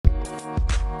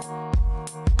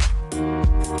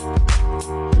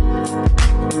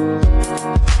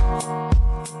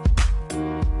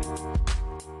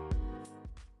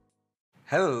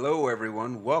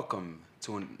welcome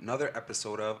to another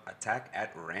episode of Attack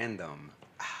at Random.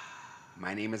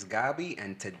 My name is Gabi,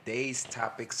 and today's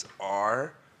topics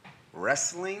are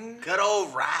wrestling, Good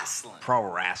old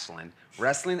wrestling.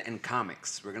 wrestling and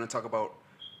comics. We're gonna talk about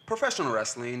professional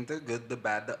wrestling, the good, the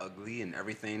bad, the ugly, and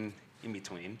everything in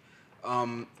between.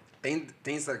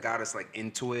 Things that got us like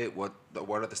into it. What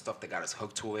are the stuff that got us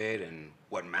hooked to it, and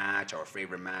what match, our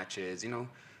favorite matches,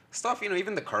 stuff.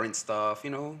 Even the current stuff.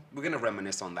 We're gonna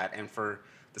reminisce on that. And for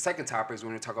the second topic is we're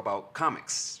gonna talk about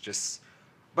comics, just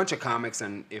a bunch of comics,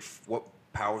 and if what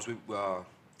powers we.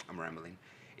 I'm rambling.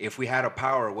 If we had a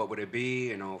power, what would it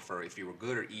be? For if you were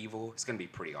good or evil, it's gonna be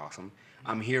pretty awesome.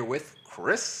 I'm here with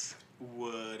Chris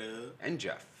What up? and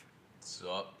Jeff. What's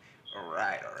up? All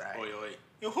right. Oi, oi.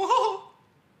 Yo,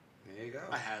 There you go.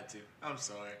 I had to. I'm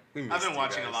sorry. We I've missed been you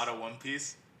watching guys. a lot of One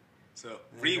Piece. So,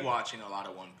 There you go. rewatching a lot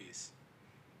of One Piece.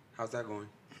 How's that going?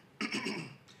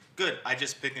 Good. I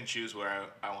just pick and choose where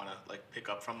I want to like pick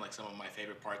up from like some of my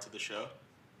favorite parts of the show.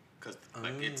 Because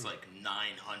it's like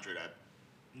 900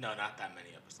 no, not that many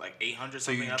episodes. Like 800 So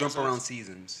something you episodes. jump around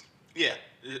seasons. Yeah.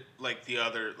 Like the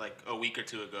other, like a week or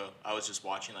two ago, I was just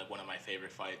watching like one of my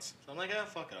favorite fights. So I'm like, yeah,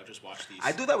 fuck it. I'll just watch these.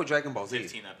 I do that with Dragon Ball Z.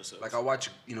 15 episodes. Like I watch,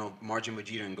 Margin,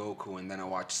 Vegeta, and Goku, and then I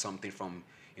watch something from,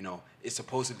 it's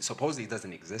supposedly it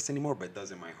doesn't exist anymore, but it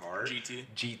does in my heart.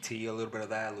 GT, a little bit of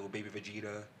that, little baby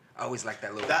Vegeta. I always like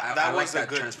that little. I like that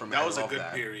transformation. That was a love good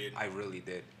that. period. I really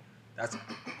did. I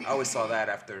always saw that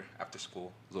after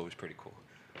school. It was always pretty cool.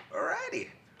 Alrighty.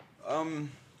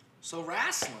 So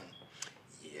wrestling.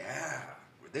 Yeah.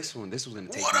 This was gonna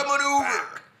take. What me a maneuver!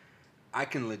 back. I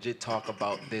can legit talk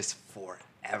about this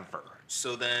forever.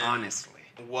 So then, Honestly.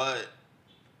 what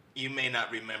you may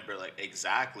not remember like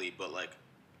exactly, but like,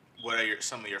 what are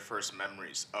some of your first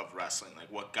memories of wrestling?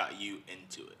 Like, what got you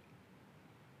into it?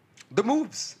 The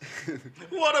moves.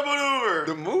 What a maneuver!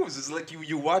 The moves is like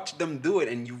you watch them do it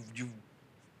and you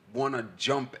want to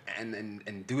jump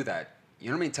and do that. You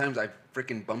know how many times I've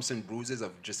freaking bumps and bruises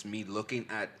of just me looking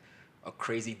at a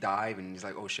crazy dive and he's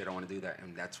like, oh shit, I want to do that,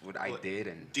 and that's what I did.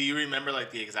 And Do you remember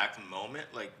like the exact moment,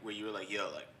 like where you were like, yo,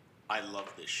 like I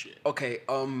love this shit? okay,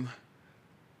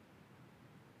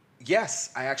 yes,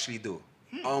 I actually do.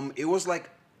 It was like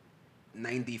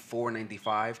 94,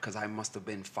 95, because I must have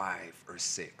been 5 or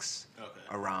 6. Okay.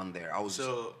 Around there.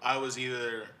 So I was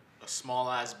either a small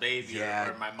ass baby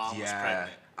or my mom was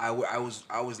pregnant. I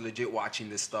was legit watching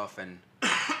this stuff, and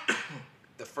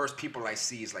the first people I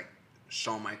see is like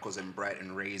Shawn Michaels and Brett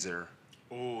and Razor.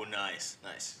 Oh, nice.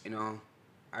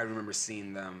 I remember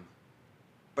seeing them,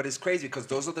 but it's crazy because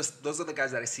those are the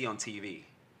guys that I see on TV,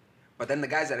 but then the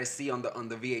guys that I see on the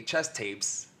VHS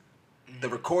tapes, the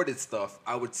recorded stuff,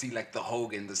 I would see like the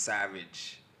Hogan, the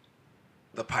Savage,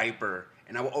 the Piper,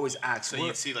 and I would always ask. So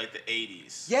you'd see like the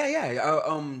 80s.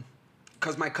 Yeah.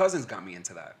 Because my cousins got me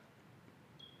into that.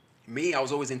 Me, I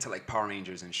was always into like Power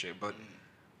Rangers and shit, but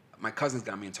my cousins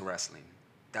got me into wrestling.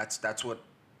 That's what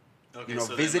Okay,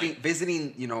 so visiting.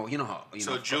 How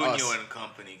So for Junior us, and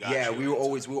company got yeah, you we were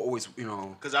into always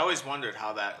Because I always wondered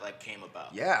how that like came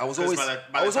about. yeah, I was 'Cause always by the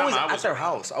I was time always I at was their around-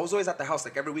 house. I was always at their house.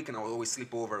 Like every weekend, I would always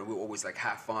sleep over, and we would always like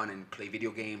have fun and play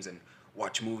video games and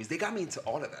watch movies. They got me into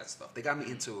all of that stuff. They got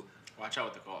me into Watch out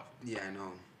with the coffee. yeah, I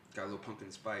know. Got a little pumpkin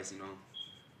spice,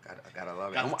 I gotta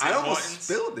love it. Got the I Tim almost Hortons?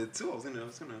 spilled it too. I was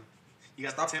gonna You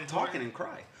got stop the Tim talking Hortons? and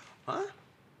cry, huh?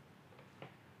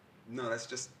 No, that's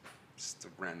just a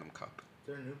random cup. Is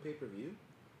there a new pay-per-view?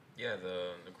 Yeah,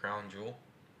 the Crown Jewel,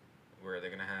 where they're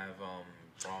gonna have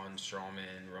Braun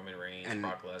Strowman, Roman Reigns, And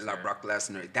Brock Lesnar. like Brock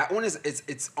Lesnar. That one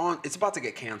it's about to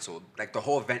get canceled. Like the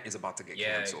whole event is about to get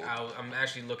Yeah, canceled. I'm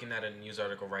actually looking at a news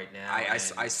article right now. I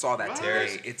saw that What?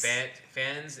 There's today. It's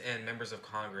fans and members of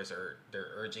Congress they're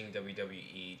urging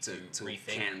WWE to rethink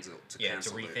cancel to it.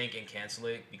 rethink and cancel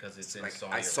it because it's in Like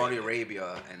Saudi Saudi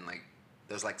Arabia, and like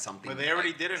there's like something. But they already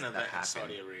like, did an that event in happened.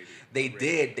 Saudi Arabia. They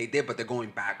did, but they're going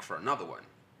back for another one.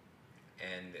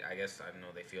 And I guess I don't know.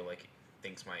 They feel like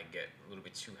things might get a little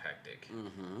bit too hectic.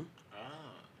 Mm-hmm. Ah.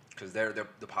 Because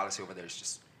the policy over there is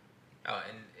just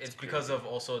And it's because of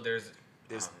also there's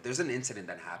an incident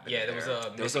that happened. yeah, there was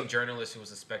a There missing journalist who was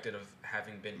suspected of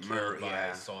having been killed by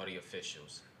yeah. Saudi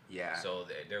officials. Yeah. So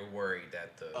they're worried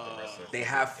that the wrestler. They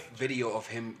have video of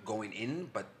him going in,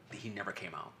 but he never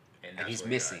came out, and that's he's what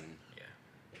missing. Yeah.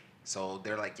 So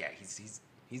they're like, yeah, he's he's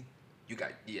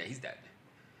dead.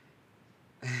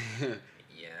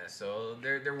 Yeah. So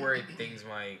they're worried things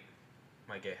might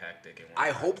get hectic. And I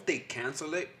whatnot. hope they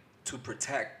cancel it to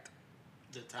protect.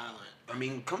 The talent. I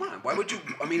mean, come on. Why would you?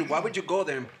 Why would you go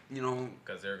there? And,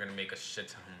 because they're gonna make a shit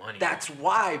ton of money. that's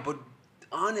why. But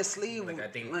honestly, Like I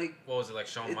think, like what was it? Like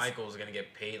Shawn it's- Michaels is gonna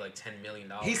get paid like $10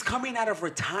 million. he's coming out of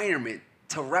retirement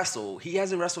to wrestle. He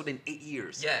hasn't wrestled in 8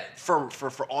 years. Yeah. For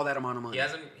all that amount of money. He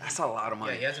hasn't. That's a lot of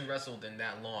money. Yeah, he hasn't wrestled in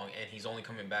that long, and he's only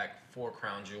coming back for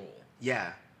Crown Jewel.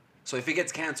 Yeah. So if he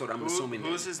gets canceled, I'm assuming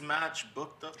Who's his match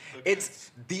booked up?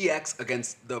 it's DX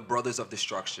against the Brothers of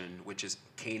Destruction, which is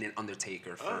Kane and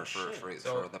Undertaker Oh, shit. for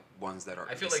So, the ones that are.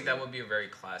 I feel like that would be a very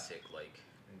classic like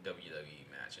WWE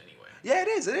match anyway. Yeah, it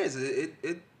is. It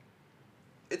is.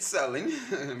 It's selling.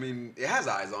 I mean, it has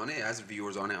eyes on it. It has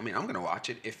viewers on it. I mean, I'm gonna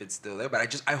watch it if it's still there.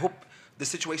 But I hope the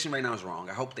situation right now is wrong.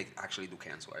 I hope they actually do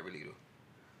cancel. I really do.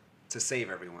 To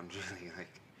save everyone, really.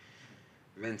 Like,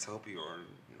 Vince, I hope you are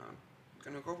not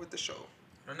gonna go with the show.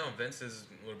 I don't know. Vince is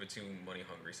a little bit too money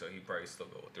hungry, so he'd probably still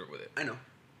go through with it. I know.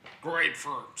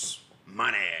 Grapefruits.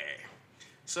 Money.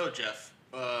 So Jeff,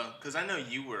 because I know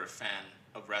you were a fan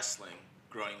of wrestling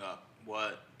growing up.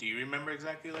 What do you remember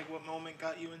exactly? Like what moment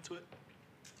got you into it?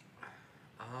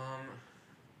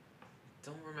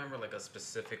 Don't remember like a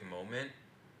specific moment.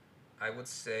 I would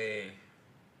say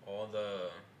all the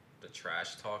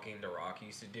trash talking The Rock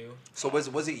used to do. So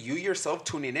was it you yourself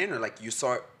tuning in, or like you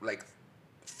saw it like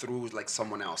through like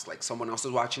someone else was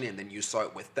watching it, and then you saw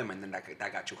it with them, and then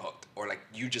that got you hooked, or like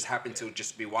you just happened to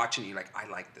just be watching, and you're like, I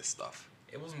like this stuff.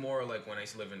 It was more like when I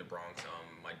used to live in the Bronx.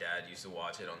 My dad used to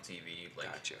watch it on TV.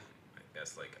 Like, Gotcha. I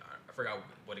guess like I forgot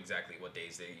what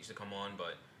days they used to come on,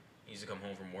 but he used to come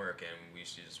home from work and we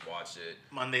used to just watch it.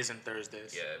 Mondays and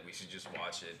Thursdays. Yeah, we should just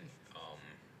watch it.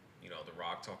 The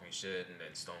Rock talking shit, and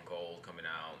then Stone Cold coming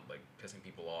out, like pissing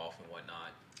people off and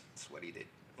whatnot. That's what he did.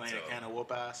 Playing So- a can of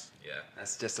whoop ass. Yeah.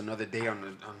 That's just another day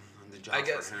on the job I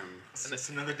guess- for him. And it's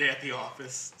another day at the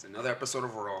office. It's another episode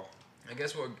of Raw. I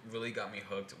guess what really got me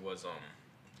hooked was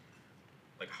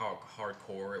like how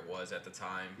hardcore it was at the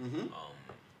time. Mhm.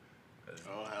 'Cause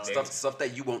Oh, hell they- yeah. Stuff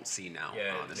that you won't see now.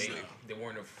 Yeah, honestly. they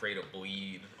weren't afraid to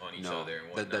bleed on each No, other and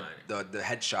the whatnot. the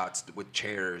headshots with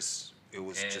chairs. It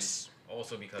was And just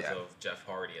also because yeah. of Jeff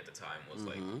Hardy at the time was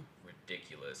like Mhm.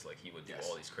 ridiculous. Like he would do Yes.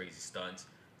 all these crazy stunts,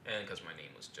 and because my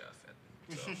name was Jeff,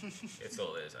 so it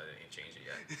still is. I didn't change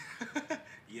it yet.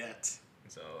 Yet.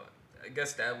 So I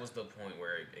guess that was the point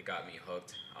where it got me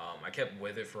hooked. I kept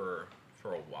with it for a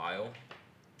while,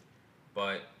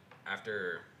 but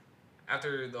after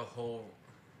the whole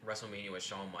WrestleMania with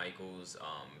Shawn Michaels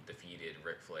defeated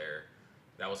Ric Flair,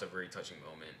 that was a very touching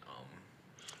moment.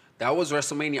 that was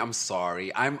WrestleMania. I'm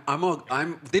sorry.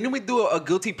 I'm didn't we do a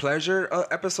guilty pleasure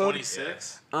episode?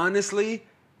 26. Honestly,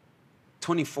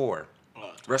 24.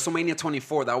 Oh, WrestleMania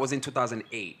 24. That was in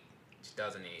 2008.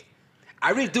 2008. I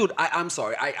really, dude. I'm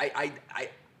sorry.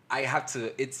 I have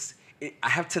to. I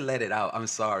have to let it out. I'm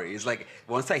sorry. It's like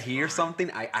once I hear something,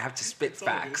 I have to spit all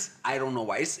facts. I don't know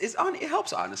why. It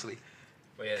helps honestly.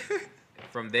 But yeah,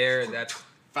 from there, that's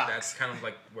Facts. kind of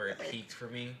like where it peaked for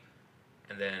me.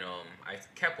 And then I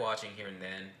kept watching here and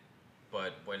then,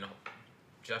 but when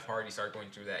Jeff Hardy started going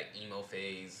through that emo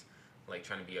phase, like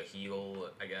trying to be a heel,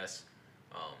 I guess,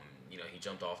 he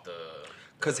jumped off the.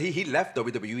 Cause he left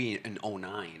WWE in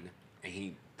 09,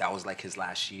 and that was like his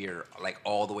last year, like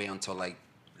all the way until like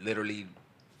literally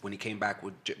when he came back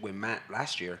with Matt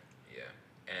last year. Yeah,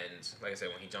 and like I said,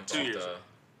 when he jumped 2 off years the, ago.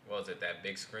 what was it, that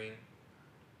big screen,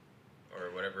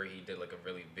 or whatever, he did like a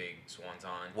really big swanton.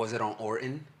 Was it on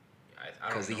Orton? I don't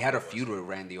Because he know had who a it was. feud with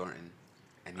Randy Orton,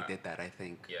 and he Uh, did that, I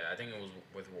think. Yeah, I think it was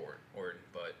with Orton.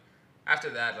 But after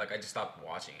that, like I just stopped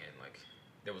watching it. Like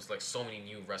there was like so many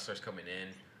new wrestlers coming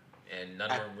in, and none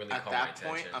of them really At caught my that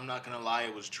point, attention. I'm not gonna lie,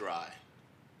 it was dry.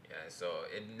 Yeah, so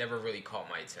it never really caught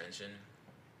my attention,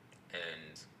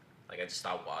 and like I just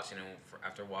stopped watching it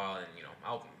after a while. And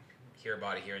I'll hear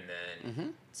about it here and then,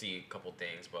 Mhm. see a couple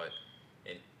things, but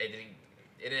it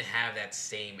didn't have that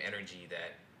same energy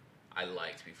that I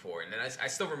liked before. And then I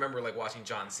still remember like watching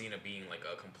John Cena being like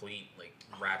a complete like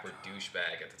rapper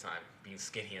douchebag at the time, being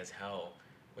skinny as hell,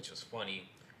 which was funny.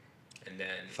 And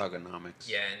then Thugonomics.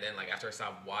 yeah, and then like after I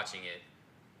stopped watching it,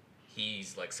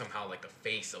 he's like somehow like the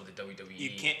face of the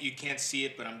WWE. You can't see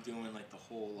it, but I'm doing like the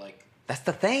whole like That's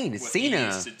the thing. It's what he Cena.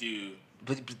 used to do.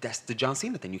 But that's the John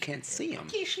Cena thing. You can't see him.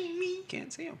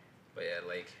 Can't see him. But yeah,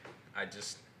 like I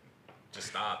just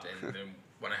stopped, and then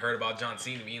when I heard about John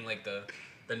Cena being like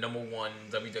the number one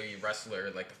WWE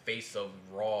wrestler, like the face of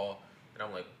Raw, and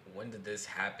I'm like, when did this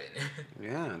happen?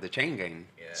 Yeah, the chain gang.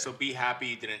 Yeah. So be happy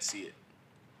you didn't see it,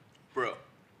 bro.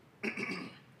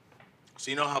 So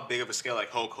you know how big of a scale like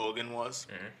Hulk Hogan was?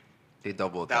 They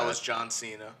doubled That was John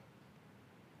Cena.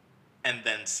 And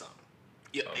then some.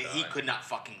 Yeah, Oh, he God. could not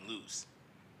fucking lose.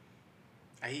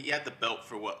 He had the belt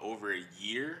for what, over a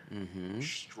year Mm-hmm.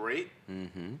 straight?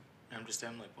 Mm-hmm. And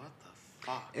I'm like, what the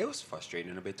fuck. It was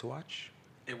frustrating a bit to watch.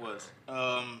 It was.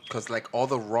 Because like all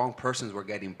the wrong persons were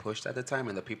getting pushed at the time,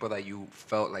 and the people that you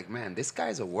felt like, man, this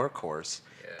guy's a workhorse.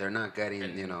 Yeah. They're not getting,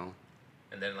 And- you know.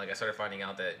 And then like I started finding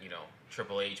out that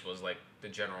Triple H was like the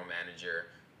general manager,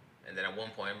 and then at one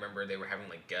point I remember they were having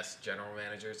like guest general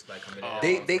managers like coming in.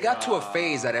 Oh. They got to a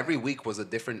phase that every week was a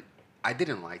different. I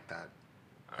didn't like that.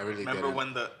 I really Remember didn't.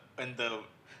 when the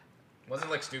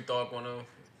Wasn't like Snoop Dogg one of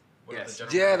Yes. the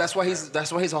general Yeah, that's why managers?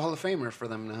 he's a Hall of Famer for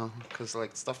them now, because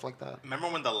like stuff like that. remember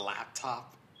when the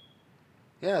laptop?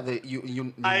 Yeah,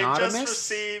 you I anonymous. just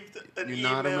received an email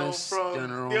Unanimous from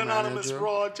general the anonymous manager.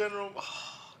 Raw general.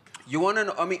 You want to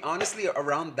know? I mean, honestly,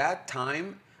 around that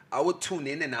time, I would tune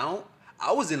in and out.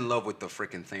 I was in love with the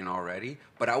freaking thing already,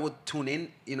 but I would tune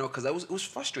in, because it was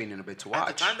frustrating a bit to watch.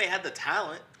 At the time, they had the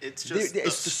talent. It's just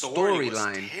It's the the story was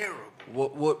storyline. terrible.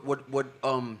 What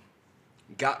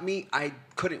got me? I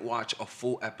couldn't watch a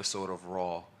full episode of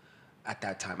Raw at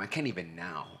that time. I can't even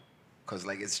now, cause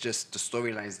like it's just the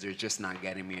storylines. They're just not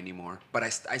getting me anymore. But I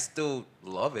still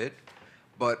love it.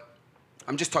 But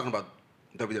I'm just talking about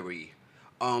WWE.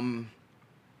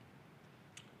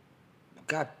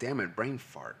 God damn it, brain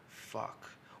fart. Fuck.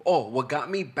 Oh, what got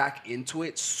me back into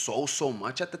it so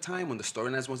much at the time when the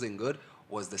storylines wasn't good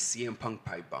was the CM Punk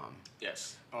pipe bomb.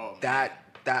 Yes. Oh,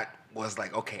 That was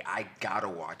like, okay, I gotta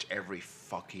watch every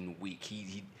fucking week.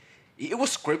 It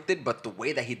was scripted, but the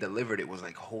way that he delivered it was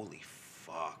like, holy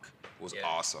fuck. It was Yeah.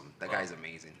 awesome. That Well, guy's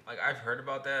amazing. Like I've heard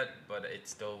about that, but it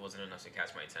still wasn't enough to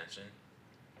catch my attention.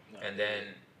 And then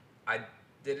I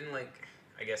didn't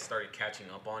I guess started catching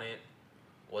up on it.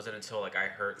 Wasn't until like I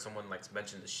heard someone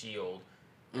mention the Shield,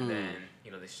 and then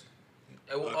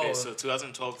Okay, so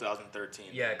 2012, 2013.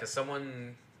 yeah, because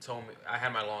someone told me I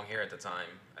had my long hair at the time,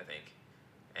 I think,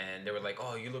 and they were like,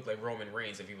 "Oh, you look like Roman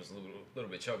Reigns if he was a little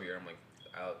bit chubbier." I'm like,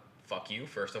 "Fuck you,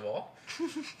 first of all,"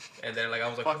 and then I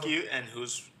was like, Fuck you. And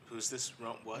who's this?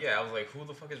 What? Yeah, I was like, "Who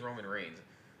the fuck is Roman Reigns?"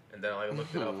 And then I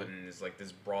looked it up, and it's like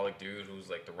this brawlic dude who's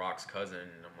like The Rock's cousin,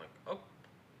 and I'm like,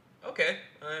 "Oh, okay,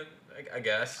 I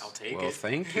guess." I'll take Well, it.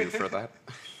 thank you for that.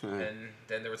 And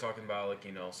then they were talking about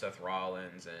Seth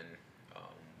Rollins and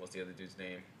what's the other dude's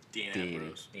name? Dean Dean.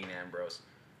 Ambrose. Dean Ambrose.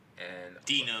 And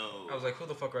Dino. I was like, who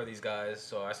the fuck are these guys?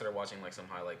 So I started watching some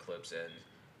highlight clips, and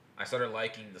I started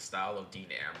liking the style of Dean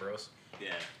Ambrose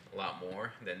Yeah. a lot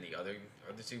more than the other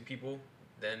two people.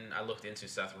 Then I looked into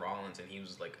Seth Rollins, and he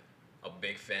was like a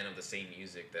big fan of the same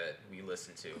music that we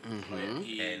listen to. And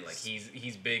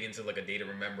he's big into a Day to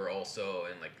Remember also,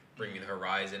 and Bring Me the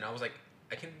Horizon. I was like,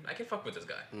 I can fuck with this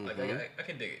guy. I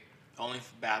can dig it. The only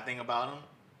bad thing about him,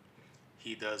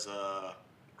 he does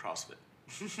CrossFit.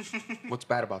 What's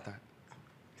bad about that?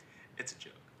 It's a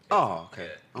joke. Oh, okay.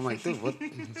 Yeah. I'm like, dude, what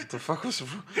the fuck was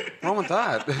wrong with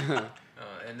that?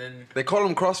 And then They call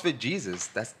him CrossFit Jesus.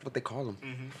 That's what they call him.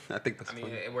 Mm-hmm. I think that's I mean,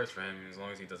 funny. it works for him as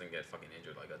long as he doesn't get fucking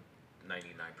injured like a 99%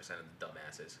 of the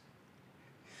dumbasses.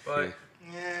 But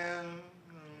Yeah.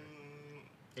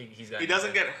 he's got. He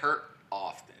doesn't get hurt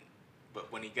often,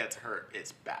 but when he gets hurt,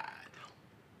 it's bad.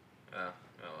 Oh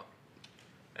well.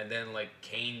 And then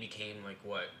Kane became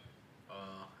a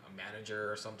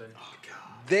manager or something. Oh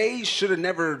god. They should have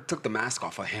never took the mask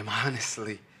off of him,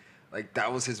 honestly. Like,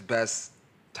 that was his best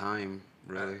time,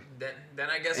 really. Then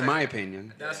I guess In my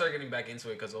opinion. Then I started getting back into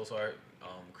it because also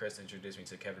Chris introduced me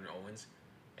to Kevin Owens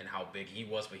and how big he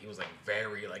was, but he was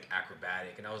very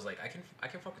acrobatic, and I was like, I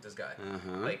can fuck with this guy.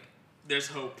 Uh-huh. There's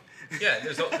hope. Yeah,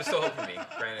 there's still hope for me.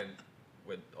 Granted,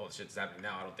 with all the shit that's happening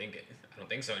now, I don't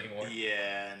think so anymore.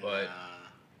 Yeah. But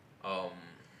nah.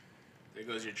 There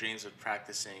goes your dreams of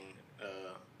practicing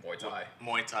Muay Thai.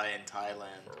 Muay Thai in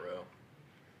Thailand. For real.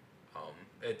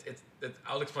 It's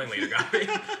I'll explain later, guys.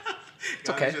 It's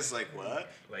okay. I'm just like,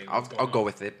 what? I'll go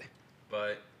with it.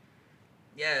 But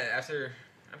yeah, after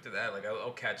that,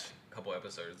 I'll catch a couple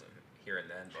episodes here and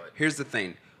then. But Here's the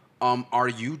thing. Are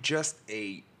you just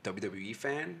a WWE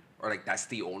fan? Or that's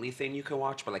the only thing you can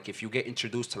watch? But if you get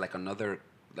introduced to another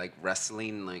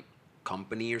wrestling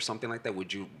company or something like that,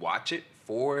 would you watch it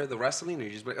for the wrestling? Or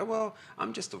you just be like, oh well,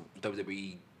 I'm just a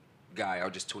WWE guy, I'll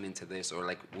just tune into this? Or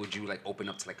would you open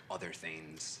up to other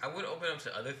things? I would open up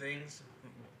to other things,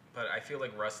 but I feel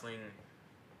like wrestling,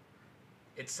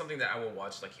 it's something that I will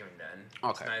watch here and then. Okay.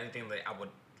 It's not anything that I would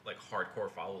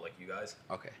hardcore follow like you guys.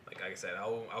 Okay. Like I said,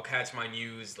 I'll catch my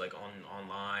news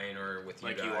online or with you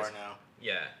Like guys. you are now.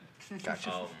 Yeah. Gotcha.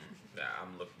 Yeah,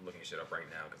 I'm looking shit up right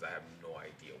now because I have no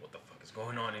idea what the fuck is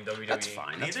going on in WWE. That's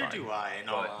fine. That's Neither fine. do I. In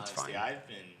all But it's honesty, fine. I've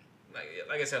been.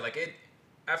 Like I said,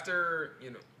 after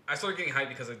I started getting hyped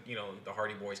because of the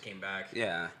Hardy Boys came back.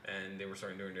 Yeah. And they were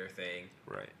starting doing their thing.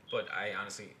 Right. But I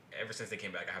honestly, ever since they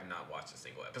came back, I have not watched a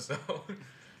single episode.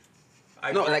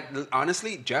 No, like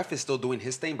honestly, Jeff is still doing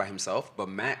his thing by himself, but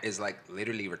Matt is like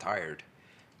literally retired.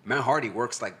 Matt Hardy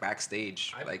works like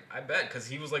backstage, like I bet because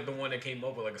he was like the one that came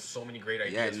up with like so many great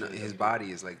yeah, ideas. no, for the his WWE.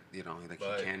 body is like like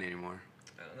But- he can't anymore.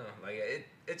 I don't know. Like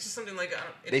it's just something like I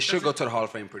don't, it They should go doesn't- to the Hall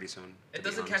of Fame pretty soon. It to be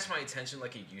doesn't honest. catch my attention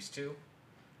like it used to.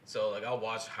 So like I'll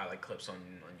watch highlight clips on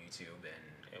YouTube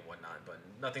and whatnot, but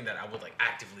nothing that I would like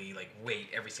actively like wait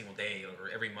every single day or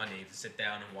every Monday to sit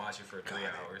down and watch it for 3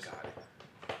 hours. Got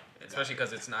it. Especially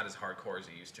because it's not as hardcore as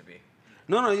it used to be.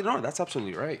 No, that's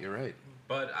absolutely right. You're right.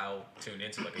 But I'll tune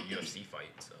into like a UFC fight,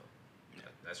 so yeah,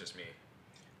 that's just me.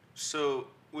 So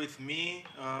with me,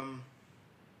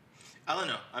 I don't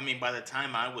know. I mean, by the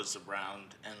time I was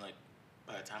around and like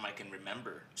by the time I can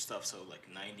remember stuff, so like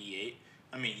 '98.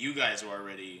 I mean, you guys were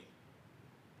already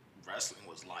wrestling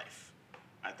was life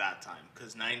at that time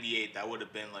because '98 that would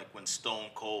have been like when Stone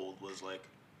Cold was like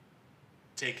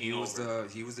taking He was over.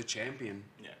 the champion.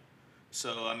 Yeah.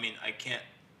 So I mean, I can't.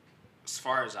 As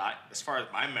far as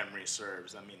my memory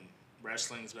serves, I mean,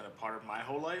 wrestling's been a part of my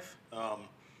whole life. But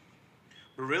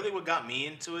really, what got me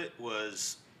into it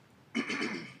was,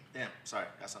 damn, sorry,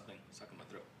 got something stuck in my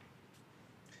throat.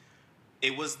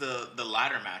 It was the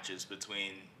ladder matches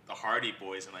between the Hardy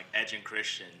Boys and like Edge and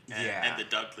Christian and the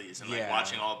Dudleys and like Yeah.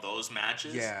 watching all those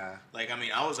matches. Yeah. Like I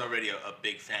mean, I was already a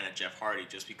big fan of Jeff Hardy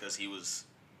just because he was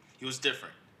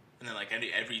different. And then like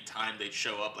every time they'd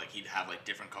show up, like he'd have like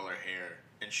different color hair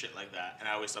and shit like that. And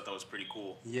I always thought that was pretty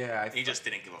cool. Yeah, And he just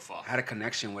didn't give a fuck. had a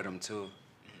connection with him too.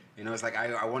 You know, it's like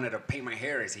I wanted to paint my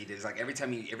hair as he did. It's like every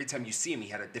time you see him, he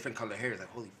had a different color hair. It's like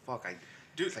holy fuck,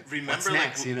 Dude, it's like, remember what's like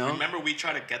next, you know? remember we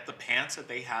tried to get the pants that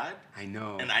they had? I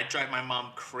know. And I drive my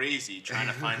mom crazy trying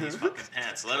to find these fucking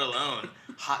pants, let alone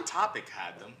Hot Topic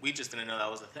had them. We just didn't know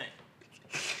that was a thing.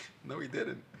 No, he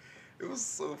didn't. It was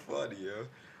so funny, yo.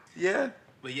 Yeah.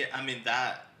 But yeah, I mean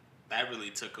that really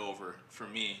took over for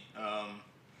me.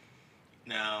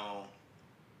 Now,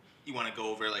 you want to go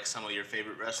over like some of your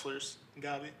favorite wrestlers,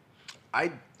 Gabi?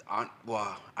 I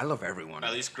love everyone.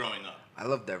 At least growing up. I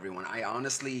loved everyone. I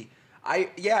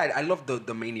love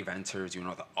the main eventers, you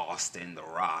know, the Austin, the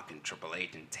Rock, and Triple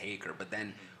H and Taker. But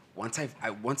then once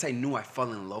I knew I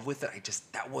fell in love with it,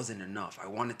 that wasn't enough. I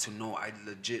wanted to know. I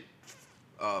legit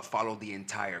followed the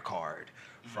entire card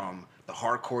from the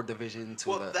hardcore division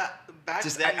to the. that back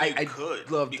just- then I you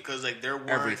could loved because like there weren't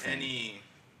everything. any.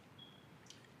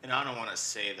 And I don't want to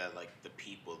say that like the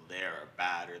people there are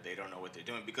bad or they don't know what they're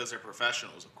doing because they're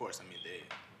professionals. Of course, I mean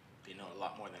they know a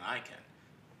lot more than I can,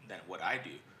 than what I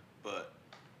do. But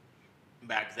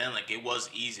back then, like it was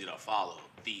easy to follow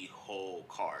the whole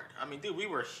card. I mean, dude, we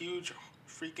were huge,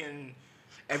 freaking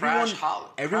everyone was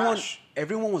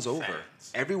over.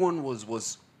 fans. Everyone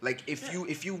was like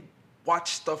if you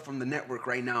watch stuff from the network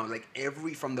right now, like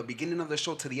from the beginning of the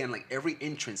show to the end, like every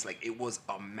entrance, like it was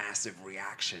a massive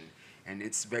reaction. And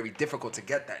it's very difficult to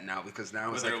get that now because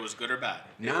now it's Whether like it was good or bad.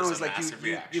 now was it's a like massive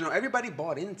you reaction. know everybody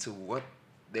bought into what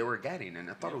they were getting, and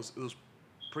I thought it was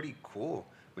pretty cool.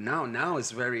 But now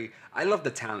it's very. I love the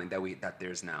talent that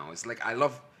there's now. It's like I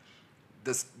love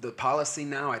the policy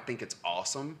now. I think it's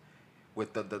awesome.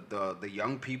 With the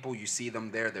young people, you see them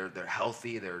there. They're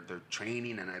healthy. They're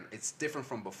training, and it's different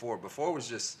from before. Before it was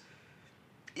just,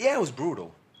 it was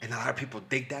brutal, and a lot of people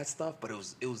dig that stuff. But it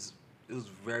was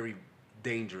very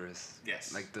dangerous.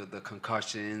 Yes. Like the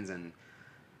concussions and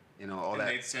all and that.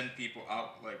 they'd send people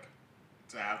out like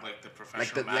to have like the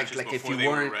professional Like matches if before you they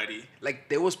were weren't ready. like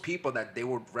there was people that they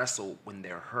would wrestle when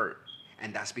they're hurt,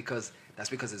 and that's because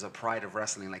there's a pride of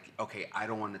wrestling. Like, okay, I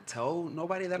don't want to tell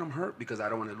nobody that I'm hurt because I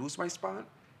don't want to lose my spot.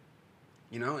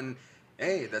 And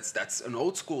hey, that's an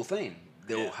old school thing.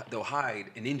 They'll hide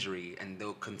an injury and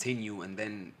they'll continue, and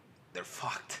then they're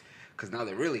fucked because now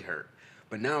they're really hurt.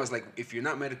 But now it's like if you're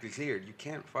not medically cleared, you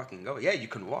can't fucking go. Yeah, you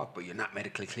can walk, but you're not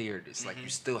medically cleared. It's like you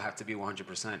still have to be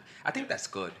 100%. I think that's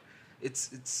good.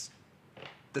 It's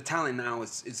the talent now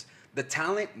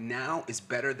is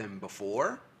better than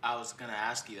before. I was gonna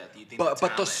ask you that. Do you think? But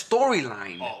the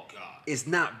storyline Oh god. is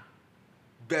not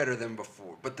better than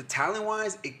before. But the talent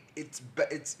wise, it's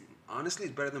honestly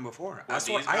it's better than before. That's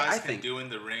What what these guys I can think. do in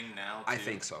the ring now. I too.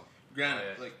 think so. Granted,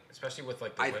 Yeah. like Especially with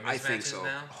like the women's I think matches so.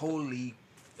 now. Holy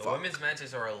The fuck. women's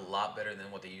matches are a lot better than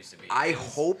what they used to be. I It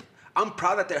was- hope. I'm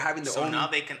proud that they're having their so own. now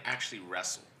they can actually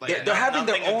wrestle. Like, They're having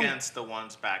their nothing own- against the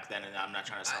ones back then, and I'm not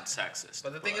trying to sound sexist.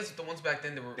 But the thing is, the ones back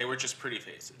then they were just pretty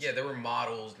faces. yeah, they were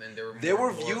models and they were They more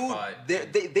were viewed- glorified.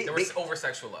 they were over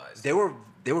sexualized. They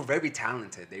were very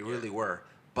talented. They really were,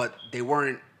 but they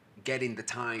weren't getting the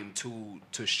time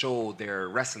to show their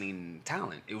wrestling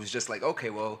talent. It was just like,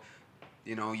 okay, well,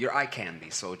 you're eye candy,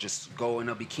 so just go in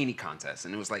a bikini contest,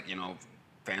 and it was like,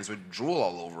 fans would drool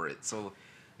all over it. So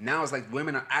now it's like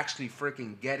women are actually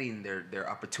freaking getting their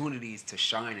opportunities to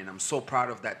shine, and I'm so proud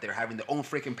of that. They're having their own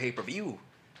freaking pay-per-view.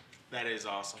 That is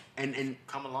awesome. And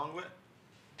Come along with.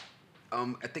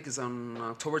 I think it's on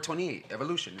October 28th,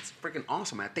 Evolution. It's freaking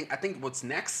awesome. I think what's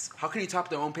next? How can you top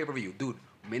their own pay-per-view, dude?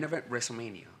 Main event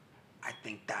WrestleMania. I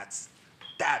think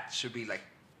that should be like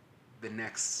the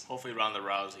next. Hopefully Ronda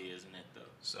Rousey isn't it though.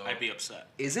 So- I'd be upset.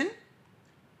 Isn't?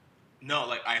 No,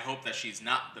 like I hope that she's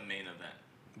not the main event.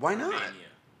 Why for not? Mania.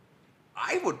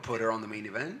 I would put her on the main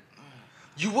event.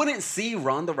 You wouldn't see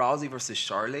Ronda Rousey versus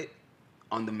Charlotte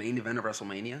on the main event of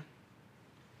WrestleMania?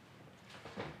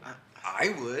 I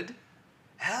would.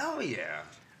 Hell yeah.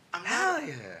 I'm Hell not-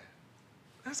 yeah.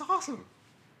 That's awesome.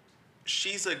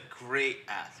 She's a great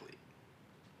athlete.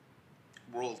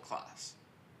 World class.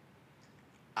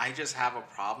 I just have a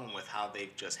problem with how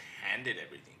they've just handed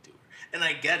everything to her. And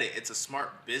I get it. It's a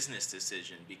smart business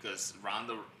decision because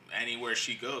Ronda, anywhere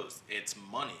she goes, it's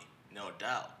money, no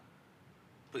doubt.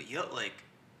 But yet, like,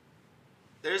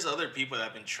 there's other people that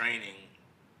have been training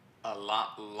a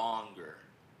lot longer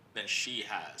than she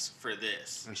has for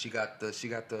this. And she got the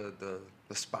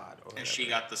spot. Or And she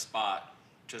whatever. got the spot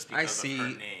just I because see of her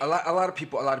name. a lot of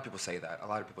people say that. A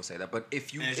lot of people say that. But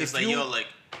if you And it's if just like, you yo, like,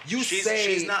 you she's,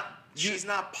 say she's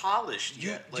not polished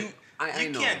you- yet. you- Like, I you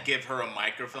know. can't give her a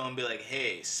microphone and be like,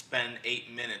 hey, spend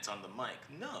 8 minutes on the mic.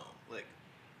 No, like,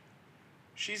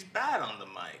 she's bad on the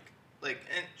mic. Like,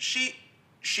 and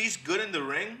she's good in the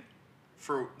ring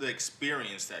for the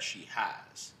experience that she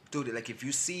has. dude, like if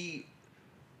you see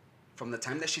from the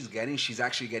time that she's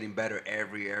actually getting better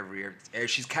every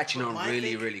she's catching But on my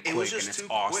really thing- really it quick, was and just it's too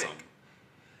awesome. quick.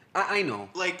 I know.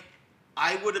 Like,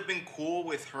 I would have been cool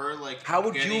with her, like, How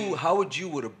would getting, you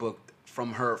would have booked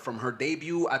from her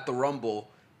debut at the Rumble?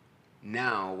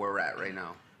 Now where we're at right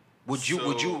now. Would you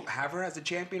So- have her as a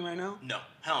champion right now? No,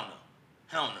 hell no.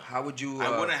 Hell no. How would you? I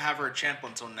wouldn't have her champ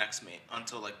until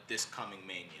until like this coming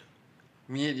Mania.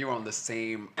 Me and you are on the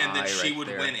same. And then eye she right would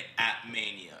there. win it at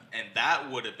Mania, and that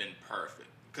would have been perfect.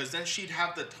 Because then she'd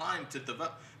have the time to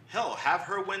develop. Hell, have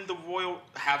her win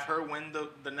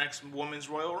the next Women's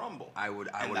Royal Rumble. I would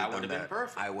have that done would have that. been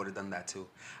perfect. I would have done that too.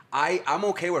 I'm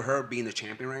okay with her being the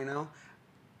champion right now.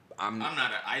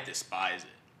 I despise it.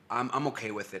 I'm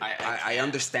okay with it. I I can't.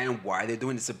 understand why they're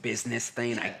doing it. It's a business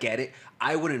thing. I get it.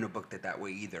 I wouldn't have booked it that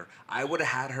way either. I would have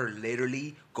had her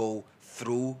literally go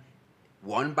through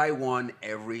one by one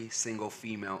every single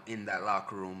female in that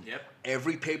locker room. Yep.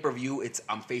 Every pay-per-view, it's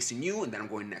I'm facing you and then I'm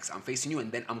going next. I'm facing you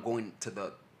and then I'm going to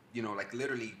the, like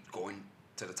literally going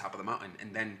to the top of the mountain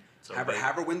and then So have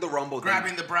her win the Rumble.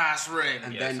 Grabbing the brass ring.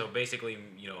 And yeah, then- so basically,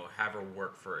 have her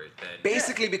work for it. Then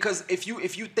Basically, because if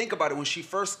you think about it, when she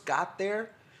first got there,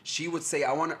 she would say,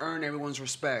 "I want to earn everyone's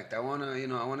respect. I want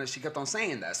to, She kept on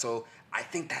saying that. So I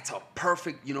think that's a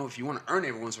perfect, if you want to earn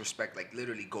everyone's respect, like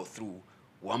literally go through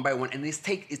one by one, and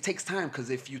it takes time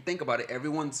because if you think about it,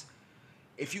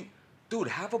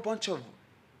 have a bunch of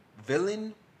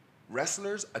villain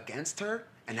wrestlers against her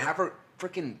and have her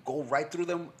freaking go right through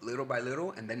them little by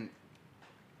little, and then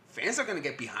fans are gonna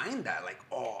get behind that, like,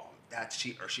 oh, that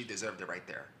she deserved it right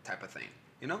there, type of thing.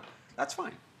 That's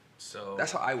fine. So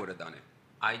That's how I would have done it.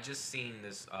 I just seen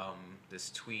this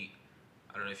tweet.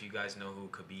 I don't know if you guys know who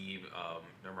Khabib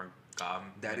Nurmagomedov.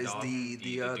 That is the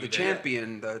dude that-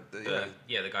 champion. The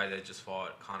guy that just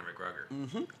fought Conor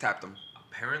McGregor. tapped him.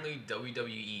 Apparently,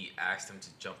 WWE asked him to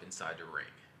jump inside the ring.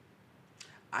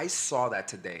 I saw that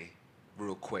today,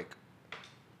 real quick.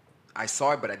 I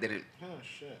saw it, but I didn't Oh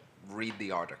shit. read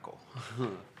the article.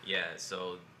 Yeah,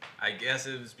 so I guess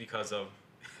it was because of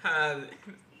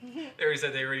they already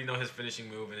said they already know his finishing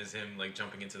move and it's him like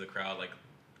jumping into the crowd like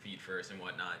feet first and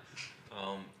whatnot.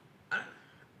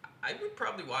 I would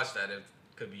probably watch that if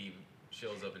Khabib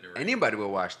shows up in the ring. Anybody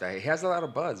will watch that. He has a lot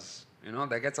of buzz.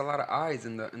 That gets a lot of eyes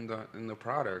in the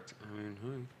product. I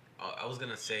mean, I was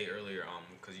gonna say earlier,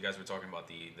 because you guys were talking about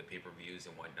the pay-per-views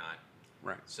and whatnot.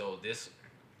 right. So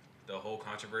the whole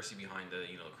controversy behind the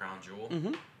crown jewel.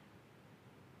 Mm-hmm.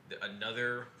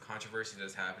 Another controversy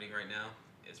that's happening right now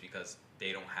is because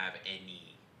they don't have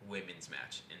any women's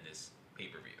match in this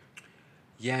pay-per-view.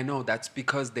 Yeah, I know. That's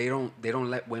because they don't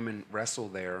let women wrestle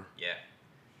there. Yeah.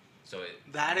 So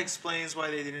That explains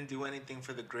why they didn't do anything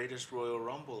for the Greatest Royal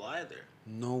Rumble either.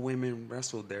 No women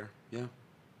wrestled there. Yeah.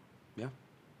 Yeah.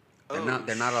 Oh,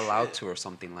 They're not allowed shit. to or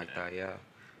something like that. Yeah.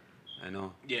 I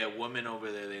know. Yeah, women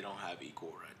over there, they don't have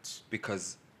equal rights.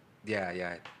 Because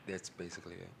yeah, that's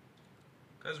basically it.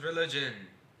 because religion,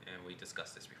 and we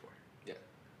discussed this before. Yeah.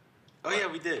 Oh yeah,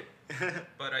 we did.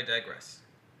 But I digress.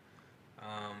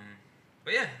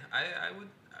 But yeah, I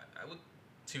would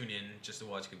tune in just to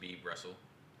watch Khabib wrestle.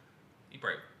 He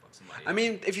probably fucked somebody. I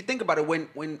mean, if you think about it,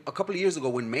 when a couple of years ago,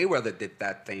 when Mayweather did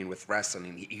that thing with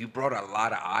wrestling, he brought a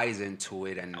lot of eyes into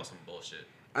it, and that was some bullshit.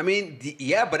 I mean,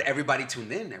 yeah, but everybody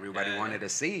tuned in. Everybody Yeah. wanted to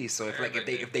see. So if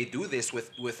Everybody if they do this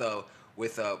with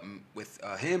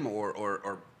him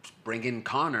or bring in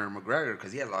Conor McGregor,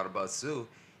 because he had a lot of buzz too,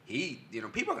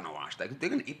 people are gonna watch that. They're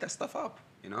gonna eat that stuff up.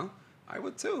 I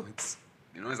would too. It's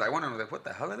I want to know, like, what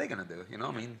the hell are they gonna do?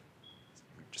 I mean,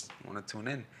 just want to tune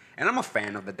in. And I'm a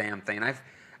fan of the damn thing.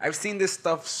 I've seen this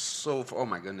stuff oh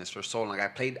my goodness, for so long. Like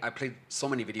I played so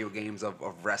many video games of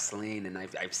wrestling, and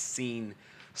I've seen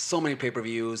so many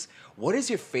pay-per-views. What is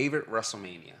your favorite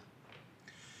WrestleMania?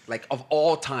 Like, of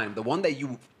all time, the one that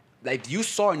you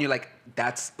saw and you're like,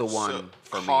 that's the one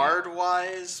for me.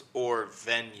 Card-wise or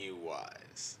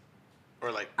venue-wise?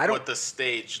 Or like what the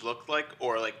stage looked like,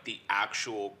 or like the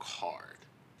actual card?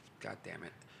 God damn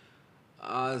it.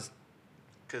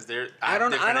 Because they're I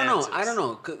don't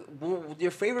know.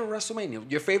 Your favorite WrestleMania,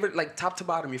 your favorite, like, top to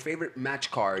bottom, your favorite match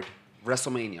card,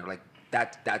 WrestleMania, like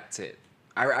that's it.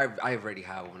 I already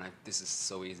have one. This is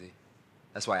so easy.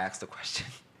 That's why I asked the question.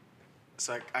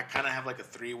 So I kind of have like a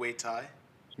 3-way tie.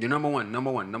 You're number one,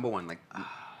 like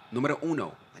numero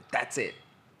uno. Like, that's it.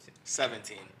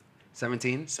 17.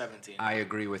 17? 17. I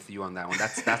agree with you on that one.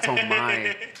 That's on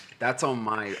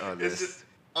my It's list. just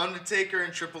Undertaker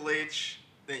and Triple H.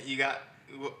 Then you got,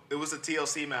 it was a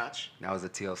TLC match. That was a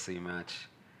TLC match.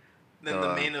 Then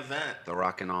the main event. The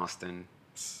Rock and Austin.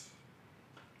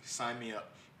 Sign me up.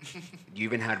 You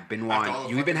even had After Benoit. all the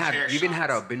You even fucking had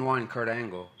chair a Benoit and Kurt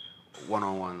Angle,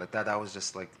 1-on-1 like that. That was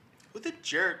just like, Who did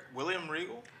William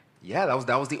Regal? yeah,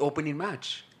 that was the opening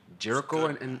match. Jericho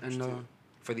Good and match, too.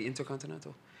 for the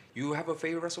Intercontinental. You have a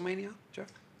favorite WrestleMania,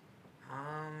 Jeff?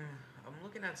 I'm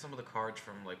looking at some of the cards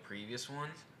from like previous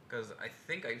ones because I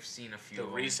think I've seen a few. The of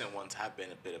them. recent ones have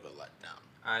been a bit of a letdown.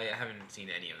 I haven't seen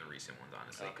any of the recent ones,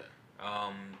 honestly. Okay.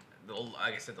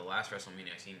 Like I said, the last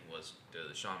WrestleMania I seen was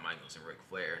the Shawn Michaels and Ric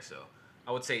Flair, so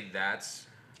I would say that's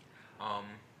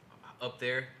up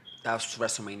there. That was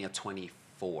WrestleMania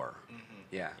 24.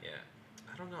 Yeah. Yeah,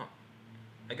 I don't know.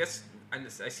 I guess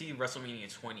I see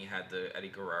WrestleMania 20 had the Eddie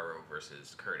Guerrero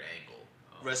versus Kurt Angle.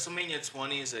 WrestleMania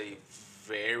 20 is a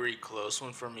very close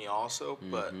one for me also,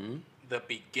 but the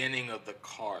beginning of the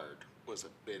card was a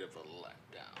bit of a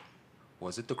letdown.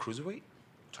 Was it the Cruiserweight?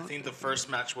 I think the first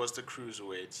match was the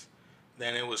Cruiserweights.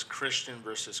 Then it was Christian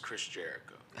versus Chris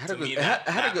Jericho. It had a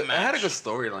good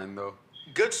storyline, though.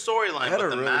 Good storyline, It had but a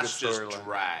the really match good just storyline.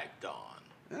 dragged on.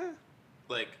 Yeah.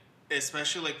 Like,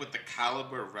 especially like with the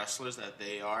caliber of wrestlers that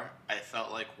they are, I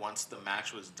felt like once the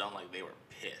match was done, like they were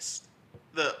pissed.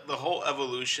 The whole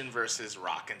Evolution versus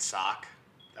Rock and Sock,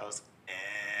 that was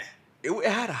It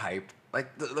had a hype. Like,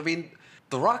 I mean,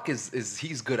 The Rock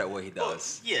he's good at what he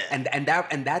does. yeah. And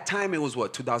that time it was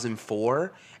what,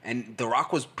 2004, and The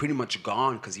Rock was pretty much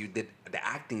gone because he did the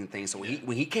acting thing. So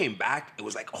when he came back, it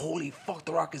was like, holy fuck,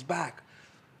 The Rock is back.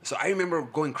 So I remember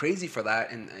going crazy for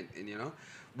that, and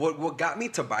what got me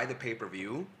to buy the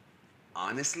pay-per-view,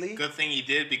 honestly. Good thing you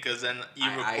did, because then you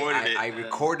recorded it. I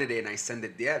recorded it and I sent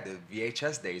it. Yeah, the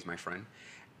VHS days, my friend.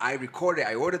 I recorded.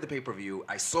 I ordered the pay-per-view.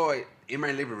 I saw it in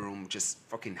my living room, just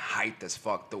fucking hyped as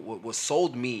fuck. What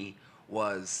sold me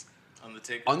was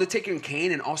Undertaker and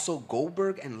Kane, and also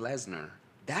Goldberg and Lesnar.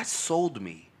 That sold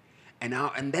me. And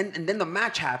then the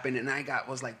match happened, and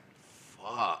was like,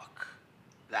 fuck.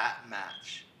 That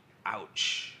match.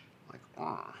 Ouch. Like,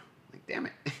 damn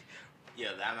it. Yeah,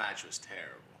 that match was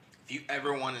terrible. If you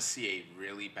ever want to see a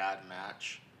really bad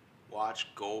match, watch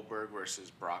Goldberg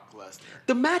versus Brock Lesnar.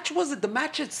 The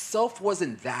match itself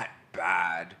wasn't that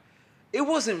bad. It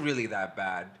wasn't really that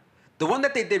bad. The one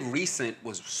that they did recent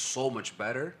was so much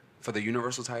better for the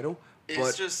Universal title. It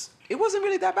wasn't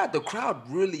really that bad. The crowd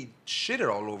really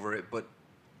shitted all over it, but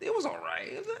it was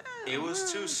alright. It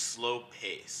was too slow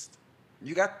paced.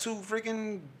 You got two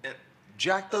freaking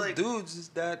jacked up dudes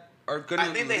that are gonna. I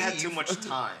think they had too much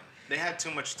time.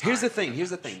 Here's the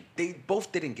thing. They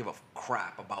both didn't give a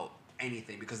crap about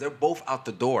anything because they're both out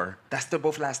the door. That's their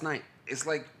both last night. It's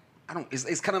like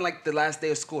It's kind of like the last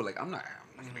day of school. Like I'm not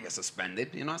gonna get suspended.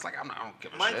 It's like I don't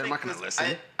give a shit. I'm not gonna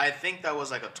listen. I think that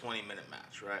was like a 20-minute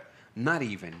match, right? Not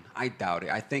even. I doubt it.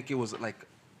 I think it was like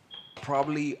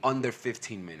probably under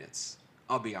 15 minutes.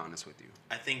 I'll be honest with you.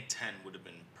 I think 10 would have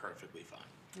been perfectly fine.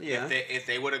 Yeah. If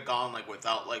they would have gone like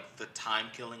without like the time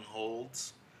killing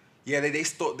holds. Yeah, they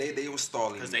were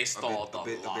stalling because they stalled a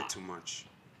bit too much.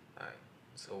 All right.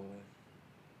 So,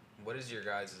 what is your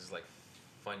guys' like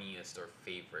funniest or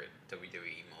favorite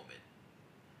WWE moment?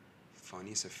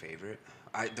 Funniest or favorite?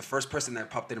 The first person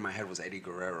that popped into my head was Eddie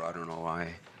Guerrero. I don't know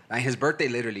why. Like, his birthday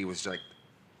literally was like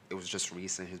it was just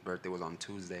recent. His birthday was on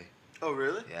Tuesday. Oh,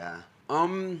 really? Yeah.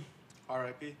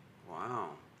 R.I.P. Wow.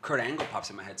 Kurt Angle pops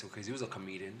in my head too because he was a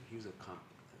comedian. He was a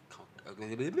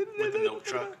With the milk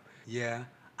truck. Yeah.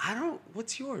 I don't.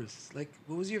 What's yours? Like,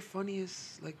 what was your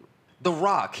funniest? Like, The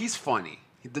Rock. He's funny.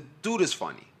 The dude is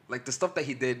funny. Like the stuff that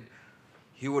he did,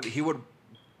 he would.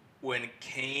 When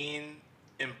Kane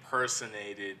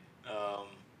impersonated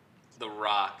The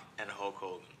Rock and Hulk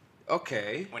Hogan.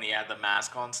 Okay. When he had the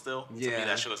mask on still. To me, Yeah.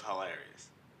 that shit was hilarious.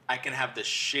 I can have the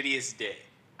shittiest day.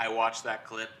 I watched that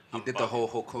clip. He I'm did the bugging. whole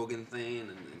Hulk Hogan thing,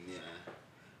 and yeah,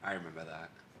 I remember that.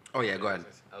 Oh yeah, go ahead.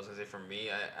 I was gonna say for me,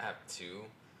 I have two.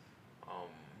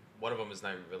 One of them is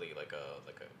not really like a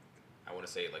I want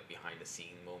to say like behind the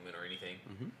scene moment or anything.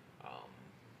 Mm-hmm.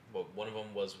 But one of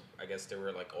them was, I guess they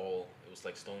were like all, it was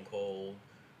like Stone Cold.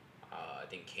 I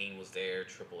think Kane was there,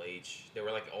 Triple H. They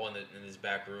were like all in this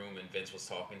back room, and Vince was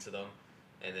talking to them,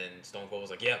 and then Stone Cold was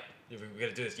like, "Yeah, we're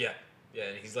gonna do this, yeah." Yeah,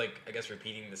 and he's like, I guess,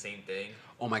 repeating the same thing.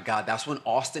 Oh my God, that's when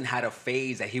Austin had a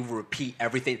phase that he would repeat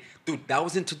everything. Dude, that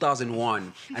was in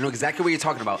 2001. I know exactly what you're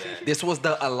talking about. Yeah. This was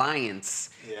the alliance.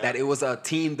 Yeah. That it was a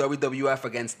team WWF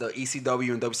against the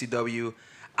ECW and WCW.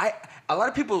 A lot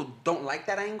of people don't like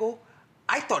that angle.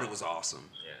 I thought it was awesome.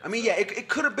 Yeah, I mean, yeah, it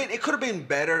could have been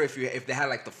better if they had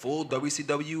like the full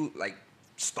WCW like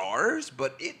stars,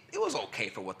 but it was okay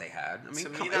for what they had. I mean, To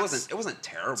me, it wasn't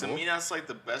terrible. To me, that's like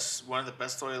one of the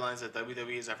best storylines that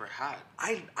WWE has ever had.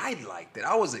 I liked it.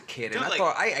 I was a kid, and Dude, I like,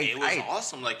 thought it was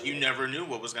awesome. Like you never knew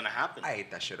what was gonna happen. I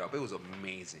ate that shit up. It was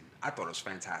amazing. I thought it was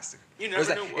fantastic. You It was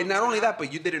never like- knew what and was not only gonna that,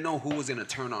 but you didn't know who was gonna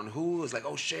turn on who. It was like,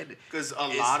 oh shit. Because a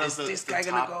Is- lot is of this the guy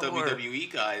gonna top go, or-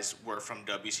 WWE guys were from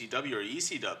WCW or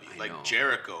ECW, I like know.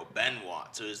 Jericho,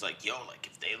 Benoit. So it's like, yo, like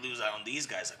if they lose out on these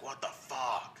guys, like what the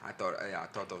fuck? I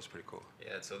thought that was pretty cool.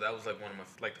 Yeah, so that was like one of my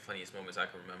like the funniest moments I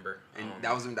can remember. And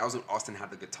that was when Austin had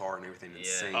the guitar and everything and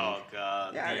Yeah. sang. Oh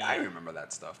god. Yeah, I remember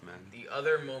that stuff, man. The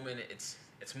other moment, it's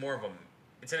more of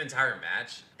it's an entire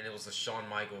match, and it was the Shawn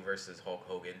Michael versus Hulk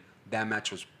Hogan. That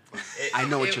match was. It- I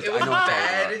know what it- you're. it I was know what you're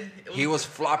bad. talking about. It was- He was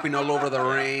flopping all over the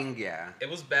ring. Yeah. It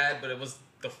was bad, but it was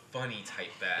the funny type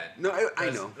bad. No, I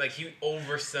 'Cause, know. Like he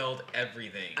oversold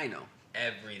everything. I know.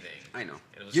 Everything. I know.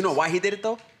 It was You know just- why he did it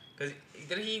though? Because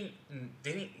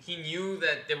he knew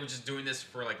that they were just doing this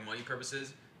for like money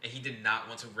purposes, and he did not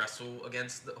want to wrestle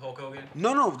against the Hulk Hogan.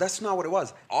 No, that's not what it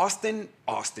was. Austin,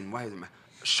 why is it?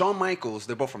 Shawn Michaels,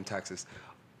 they're both from Texas.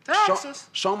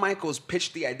 Shawn Michaels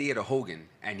pitched the idea to Hogan,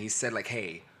 and he said like,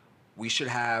 "Hey, we should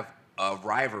have a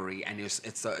rivalry, and it's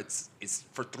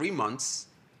for 3 months,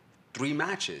 3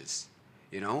 matches.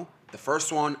 You know, the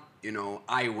first one, you know,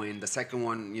 I win. The second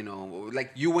one, you know,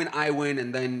 like you win, I win,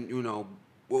 and then you know,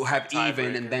 we'll have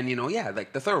even, Tiebreaker. and then you know, yeah,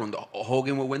 like the third one,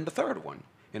 Hogan will win the third one.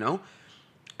 You know."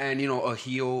 And you know, a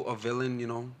heel, a villain, you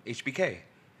know, HBK.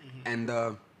 And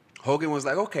Hogan was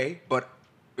like, okay, but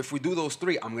if we do those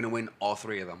 3, I'm gonna win all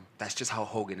 3 of them. That's just how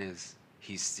Hogan is.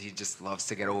 He just loves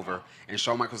to get over. And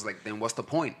Shawn Michaels was like, then what's the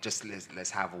point? Just let's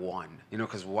have one. You know,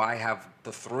 because why have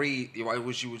the 3? Why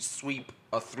would you sweep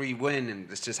a 3 win and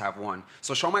let's just have one?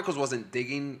 So Shawn Michaels wasn't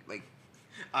digging like.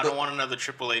 I don't want another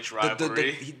Triple H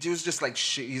rivalry. He was just like,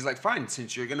 he's like, fine,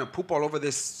 since you're gonna poop all over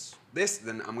this,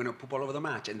 then I'm gonna poop all over the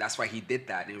match, and that's why he did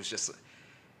that. It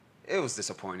was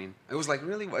disappointing. It was like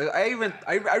really.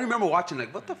 I remember watching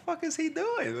like, what the fuck is he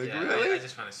doing? Like Yeah, really? I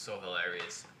just found it so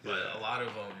hilarious. But Yeah. a lot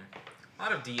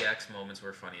of DX moments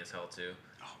were funny as hell too.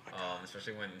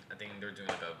 Especially when I think they were doing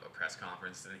like a press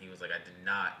conference, and he was like, "I did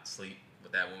not sleep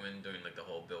with that woman," doing like the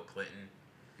whole Bill Clinton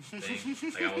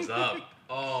thing. Like I was up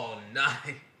all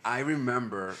night. I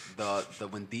remember the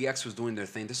when DX was doing their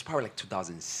thing. This was probably like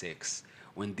 2006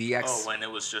 when DX. Oh, when it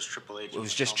was just Triple H. It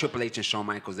was just Triple H and Shawn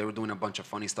Michaels. They were doing a bunch of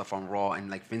funny stuff on Raw, and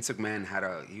like Vince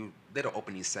McMahon he did an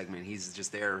opening segment. He's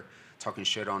just there talking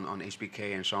shit on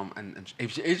HBK and Shawn and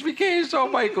HBK and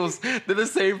Shawn Michaels. They're the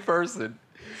same person.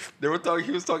 They were talking.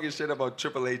 He was talking shit about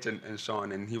Triple H and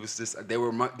Shawn, and he was just they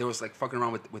was like fucking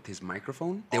around with his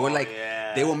microphone. They were Oh, like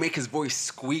yeah. they will make his voice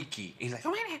squeaky. He's like,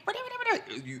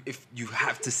 if you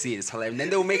have to see it, it's hilarious. And then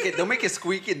they'll make it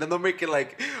squeaky, and then they'll make it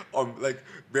like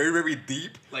very very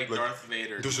deep, like Darth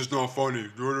Vader. This is not funny.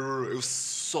 It was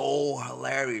so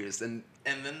hilarious, and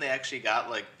And then they actually got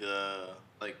like the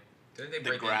Didn't they the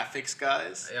break graphics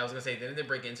guys, Yeah, I was gonna say, didn't they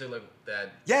break into like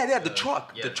that? yeah, the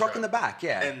truck, yeah, the truck in the back,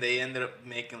 yeah. and they ended up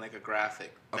making like a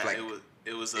graphic. Of, that like,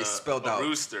 it was it's a, spelled a out.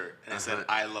 rooster, and it said Uh-huh.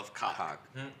 "I love cock." Cock.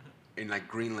 In like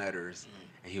green letters,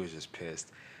 and he was just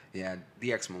pissed. Yeah,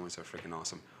 DX moments are freaking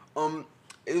awesome.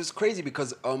 It was crazy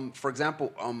because for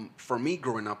example, for me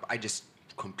growing up, I just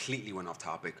completely went off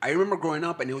topic. I remember growing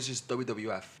up and it was just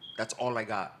WWF. That's all I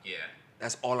got. Yeah.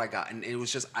 That's all I got. And it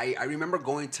was just, I remember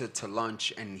going to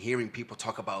lunch and hearing people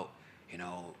talk about, you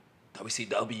know,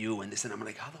 WCW and this, and I'm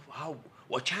like,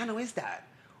 what channel is that?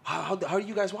 How are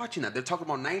you guys watching that? They're talking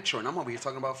about Nitro, and I'm over here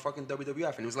talking about fucking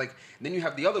WWF. And it was like, then you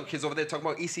have the other kids over there talking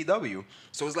about ECW.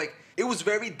 So it was like, it was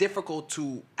very difficult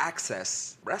to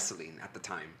access wrestling at the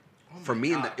time. For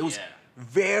me, it was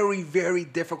very, very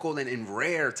difficult and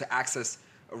rare to access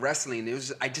wrestling. It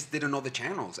was, I just didn't know the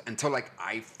channels until like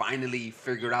I finally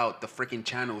figured out the freaking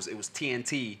channels. It was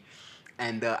TNT,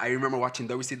 and I remember watching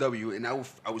WCW, and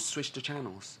I would switch the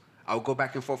channels. I would go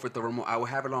back and forth with the remote. I would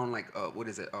have it on like what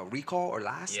is it, Recall or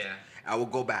Last? Yeah. I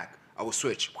would go back. I would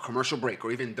switch commercial break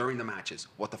or even during the matches.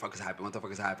 What the fuck is happening? What the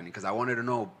fuck is happening? Because I wanted to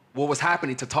know what was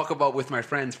happening to talk about with my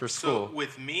friends for school. So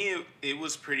with me, it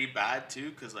was pretty bad too,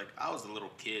 because like I was a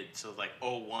little kid. So like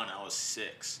 '01, I was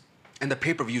 6. And the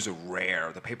pay-per-views are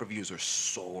rare. The pay-per-views are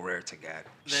so rare to get.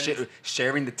 Then-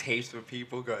 Sharing the tapes with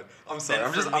people, good. I'm sorry. Then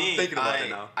I'm for me, thinking about it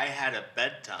now. I had a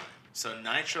bedtime. So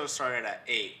Nitro started at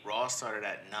 8, Raw started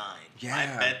at 9. Yeah.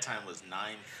 My bedtime was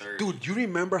 9:30. Dude, you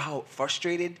remember how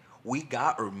frustrated we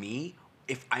got, or me,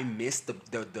 if I missed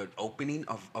the opening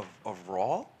of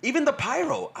Raw? Even the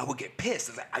pyro, I would get pissed.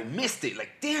 It's like, I missed it. Like,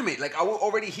 damn it. Like, I would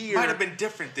already hear. Might have been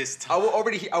different this I time. will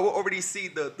already see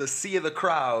the sea of the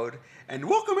crowd and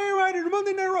welcome everybody to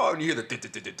Monday Night Raw, and you hear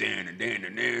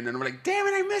the and I'm like, damn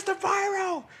it, I missed the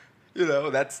pyro. You know,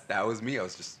 that was me. I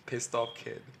was just pissed off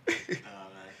kid.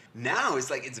 Now it's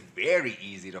like it's very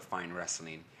easy to find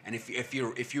wrestling, and if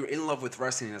you're in love with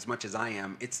wrestling as much as I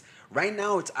am, it's right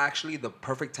now it's actually the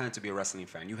perfect time to be a wrestling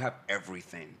fan. You have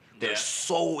everything.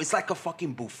 It's like a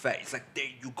fucking buffet. It's like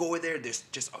you go in there, there's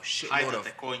just a shitload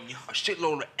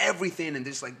of everything, and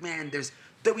there's like, man, there's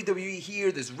WWE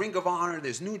here, there's Ring of Honor,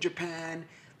 there's New Japan,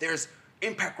 there's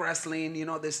Impact Wrestling.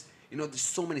 There's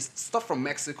so many stuff from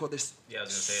Mexico. There's I was gonna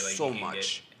say, like, so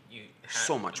much.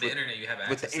 So much. With the internet, you have access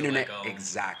with the internet, to, like,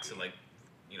 exactly. To, like,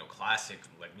 classic,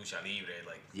 like, Lucha Libre,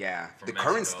 like, yeah, from the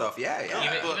Mexico. current stuff, yeah.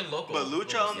 Even local. But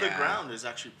Lucha local Underground is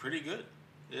actually pretty good.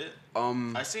 Yeah.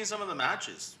 I've seen some of the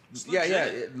matches. It's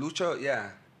legit. Lucha,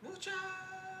 yeah. Lucha.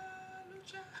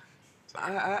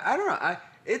 I don't know.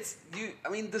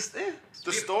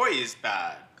 The story is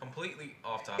bad. Completely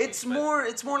off topic. It's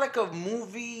more like a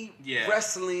movie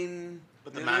wrestling.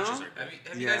 But the matches are good.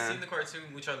 Have you guys seen the cartoon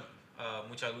Mucha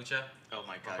Lucha? Oh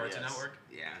my god, on Cartoon yes. Network?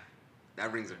 Yeah,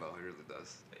 that rings a bell. It really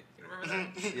does. You remember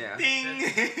that? Yeah. Ding!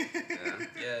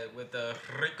 Yeah, with the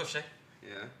Ricochet.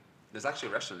 Yeah. There's actually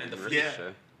a restaurant And named the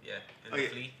Ricochet. Yeah, and the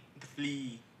Flea. The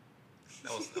Flea.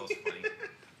 That was funny.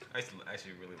 I used to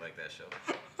actually really like that show.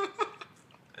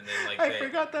 And then like I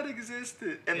forgot that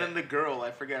existed. And then the girl,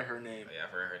 I forget her name. Yeah,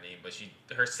 I forgot her name, but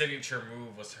her signature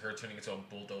move was her turning into a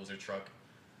bulldozer truck,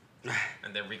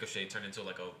 and then Ricochet turned into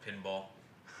like a pinball,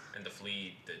 and the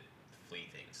Flea did Flea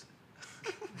things.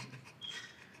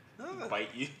 Bite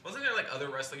you. Wasn't there like other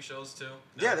wrestling shows too?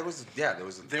 No? Yeah, there was.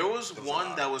 There was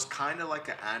one that was kind of like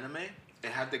an anime. It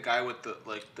had the guy with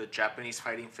the Japanese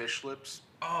fighting fish lips.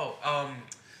 Oh,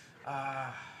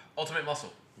 Ultimate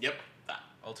Muscle. Yep.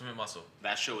 Ultimate Muscle.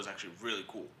 That show was actually really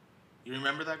cool. You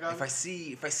remember that guy? If I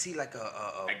see like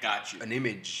I got you. an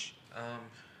image. Um,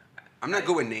 I'm not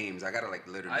good with names. I gotta like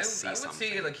literally see I would something.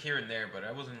 see it like here and there, but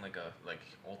I wasn't like a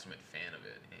ultimate fan of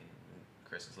it. And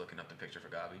Chris is looking up the picture for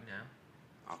Gabi now.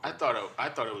 I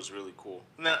thought it was really cool.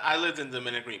 And then I lived in the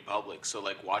Dominican Republic, so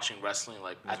like watching wrestling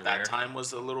like Was at it that rare? time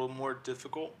was a little more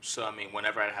difficult. So I mean,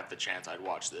 whenever I'd have the chance, I'd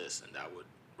watch this, and that would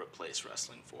replace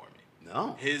wrestling for me.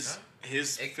 No, His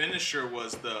finisher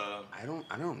was the I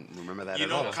don't remember that you at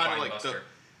know all. kind of Spine like buster.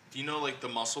 do you know like the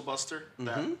muscle buster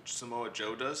that Samoa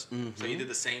Joe does? So he did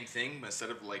the same thing, but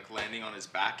instead of like landing on his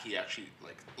back, he actually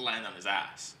like landed on his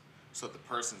ass. So the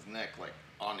person's neck like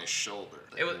on his shoulder.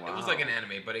 It was like an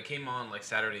anime, but it came on like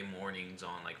Saturday mornings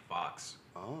on like Fox.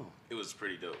 Oh, It was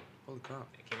pretty dope. holy crap!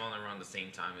 It came on around the same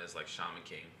time as like Shaman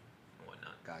King and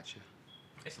whatnot. Gotcha.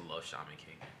 I used to love Shaman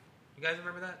King. You guys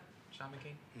remember that? Shaman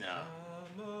King? No.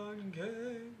 Shaman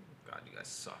King. God, you guys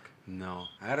suck. No,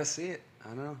 I gotta see it. I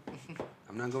don't know.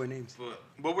 I'm not going names. But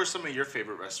what were some of your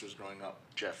favorite wrestlers growing up,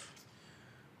 Jeff?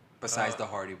 Besides the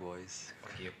Hardy Boys.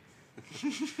 Fuck you.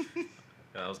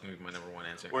 That was gonna be my number one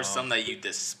answer. Or some that you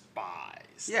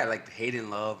despise? Yeah, like hate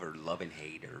and love or love and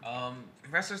hate or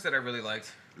wrestlers that I really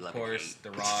liked. Love Of and course, hate.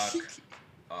 The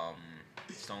Rock,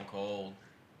 Stone Cold,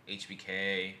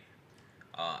 HBK.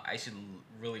 I should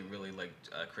really liked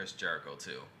Chris Jericho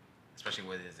too, especially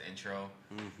with his intro.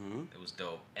 Mm-hmm. It was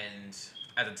dope. And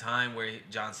at the time where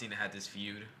John Cena had this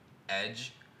feud,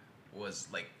 Edge, was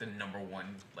like the number one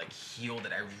like heel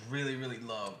that I really really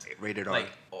loved. Rated R.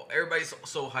 Like everybody's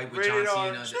so hyped with Rated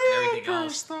John R, Cena and everything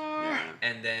else. Yeah.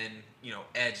 And then,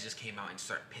 Edge just came out and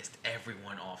started pissed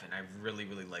everyone off, and I really,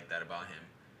 really liked that about him.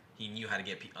 He knew how to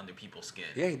get under people's skin.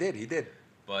 Yeah, he did.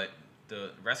 But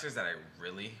the wrestlers that I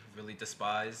really, really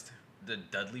despised, the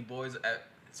Dudley Boys at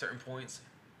certain points,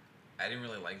 I didn't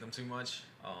really like them too much.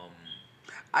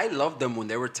 I loved them when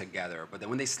they were together, but then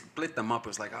when they split them up, it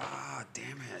was like,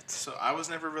 damn it. So I was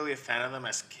never really a fan of them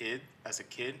as a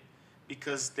kid,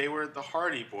 because they were the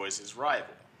Hardy Boys'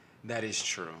 rival. That is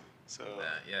true. So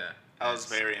Yeah. I was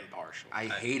very impartial. I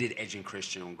hated Edge and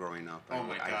Christian growing up. Oh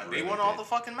my I god, really they won all did. the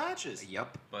fucking matches.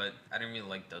 Yep. But I didn't really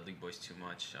like Dudley Boys too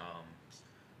much. There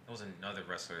was another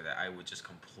wrestler that I would just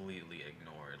completely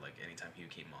ignore, like, anytime he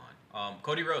came on.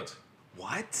 Cody Rhodes.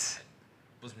 What?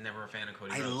 Was never a fan of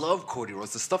Cody I Rhodes. love Cody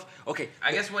Rhodes. The stuff. Okay.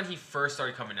 I guess when he first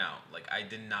started coming out, like, I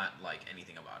did not like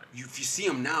anything about him. If you see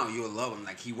him now, you'll love him.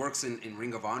 Like, he works in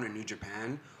Ring of Honor, New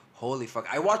Japan. Holy fuck.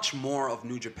 I watch more of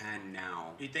New Japan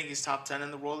now. You think he's top 10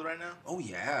 in the world right now? Oh,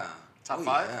 yeah. Top Oh,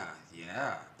 5?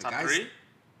 Yeah. The Top guy's, 3?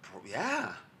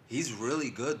 Yeah. He's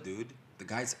really good, dude. The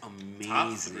guy's amazing.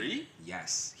 Top 3?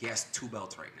 Yes. He has 2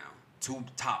 belts right now. 2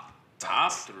 top.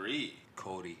 Top belts. 3.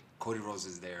 Cody Rhodes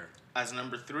is there. As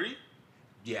number 3?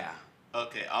 Yeah.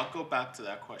 Okay, I'll go back to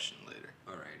that question later.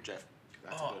 All right. Jeff,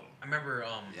 that's a Oh, good one. I remember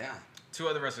Yeah. 2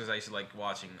 other wrestlers I used to like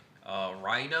watching.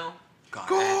 Rhino. God,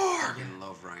 Gore! I fucking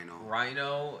love Rhino.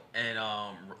 Rhino and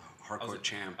Hardcore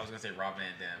champ. I was gonna say Rob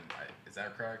Van Dam. Is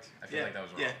that correct? I feel like that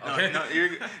was wrong. Yeah, Okay. no, you're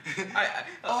good.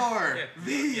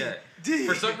 Yeah.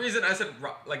 For some reason, I said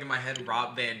like in my head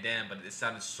Rob Van Dam, but it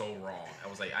sounded so wrong. I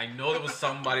was like, I know there was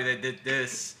somebody that did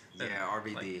this. Yeah,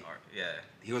 RVD. Like, yeah.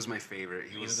 He was my favorite.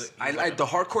 He was. was I like the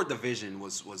hardcore division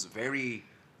was very,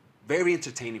 very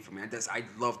entertaining for me. I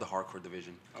love the hardcore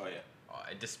division. Oh, yeah. Oh,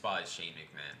 I despise Shane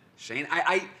McMahon. Shane,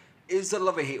 it's a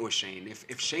love and hate with Shane.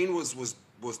 If Shane was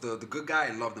the good guy,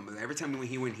 I loved him. But every time when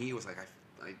he went, he was like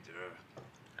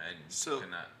And So-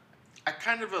 could not. I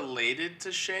kind of related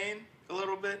to Shane a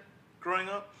little bit growing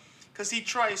up, because he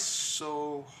tries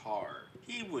so hard.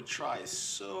 He would try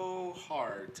so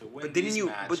hard to win. But didn't these you?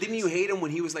 matches. But didn't you hate him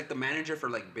when he was like the manager for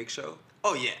like Big Show?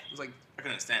 Oh yeah, It was like, I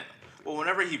couldn't stand him. Well,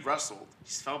 whenever he wrestled, I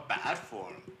just felt bad for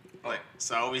him. Like,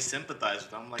 so I always sympathized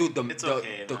with him. I'm like, dude, it's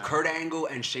okay, the man. Kurt Angle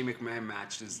and Shane McMahon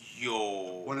match is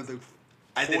Yo, one of the.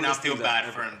 I did not coolest feel things bad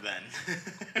I've for ever- him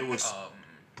then. It was Um,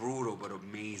 brutal but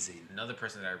amazing. Another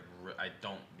person that I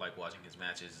don't like watching his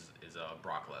matches is Oh,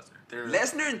 Brock Lesnar. They're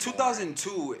Lesnar in boring.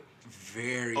 2002,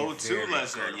 very. Oh, very two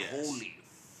Lesnar, good. yes. Holy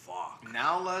fuck.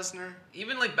 Now Lesnar,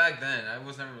 Even like back then, I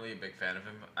was never really a big fan of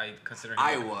him. I consider him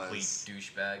I a was.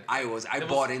 complete douchebag. I There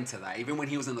bought was- into that. Even when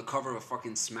he was on the cover of a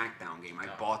fucking SmackDown game, I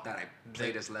No. bought that. I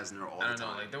played They- as Lesnar all I the don't know.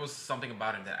 time. Like there was something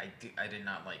about him that I did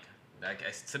not like. Like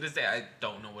to this day, I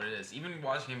don't know what it is. Even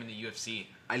watching him in the UFC,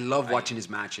 I love I- watching his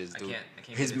matches, I dude. can't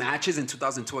His get into matches in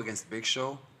 2002 against Big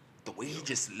Show, the way he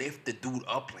just lift the dude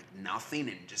up like nothing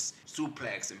and just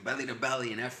suplex and belly to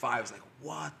belly and F5, I was like,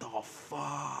 what the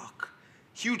fuck?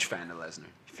 Huge fan of Lesnar.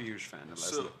 Huge fan of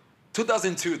Lesnar. So-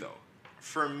 2002 though.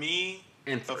 for me,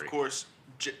 And of three. course,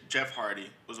 Jeff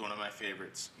Hardy was one of my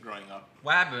favorites growing up.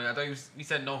 what happened? I thought you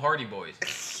said no Hardy Boys.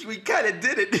 We kind of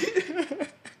did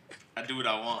it. I do what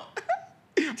I want.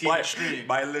 Team Extreme.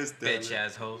 My list. Bitch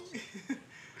ass host.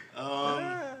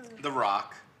 The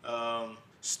Rock.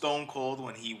 Stone Cold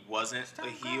when he wasn't a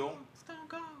heel. Stone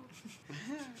Cold.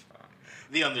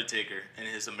 The Undertaker in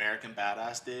his American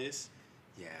Badass days.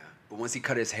 Yeah, but once he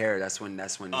cut his hair, that's when.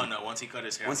 Oh no! Once he cut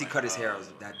his hair. Once he I'm cut like, his hair, oh. was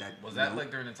that Was that like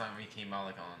during the time he came out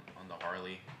like on the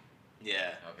Harley?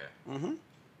 Yeah, Okay. Mm-hmm.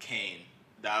 Kane.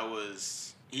 That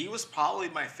was. He was probably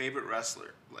my favorite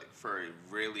wrestler, like for a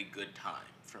really good time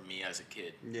for me as a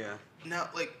kid. Yeah. Now,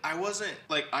 like I wasn't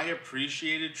like I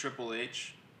appreciated Triple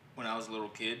H when I was a little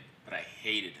kid, but I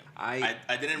hated him. I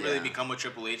didn't really yeah. become a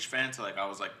Triple H fan until like I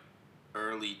was like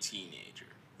early teenager.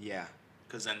 Yeah.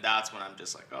 Because then that's when I'm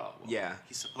just like, oh, well, Yeah.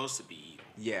 he's supposed to be evil.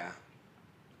 Yeah.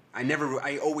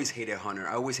 I always hated Hunter.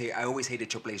 I always hated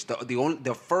Triple H.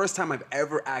 The first time I've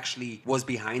ever actually was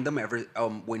behind him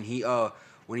when he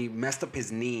messed up his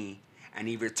knee and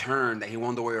he returned and he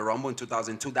won the Royal Rumble in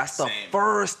 2002. That's the Same.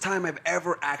 first time I've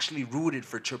ever actually rooted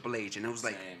for Triple H, and it was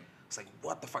like. Same. It's like,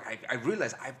 what the fuck? I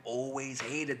realized I've always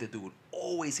hated the dude.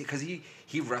 Always, because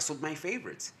he wrestled my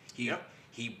favorites. He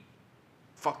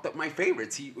fucked up my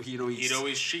favorites. He'd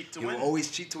always cheat to he win. would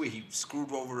always cheat to it. He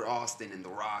screwed over Austin and The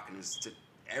Rock, and it was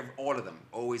all of them.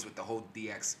 Always with the whole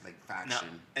DX like Now,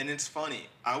 faction. and it's funny.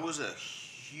 I was a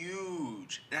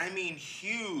huge, and I mean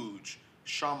huge,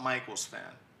 Shawn Michaels fan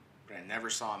but I never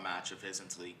saw a match of his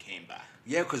until he came back.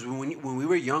 Yeah, because when we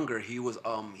were younger, he was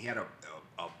he had a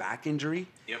back injury.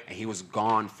 Yep. And he was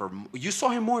gone for. You saw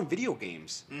him more in video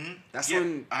games. Mm-hmm. That's yeah,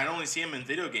 when I'd only see him in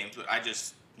video games, but I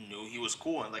just knew he was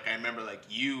cool. And like I remember, like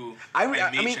you I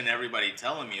and mean, Meech and everybody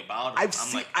telling me about him. I've I'm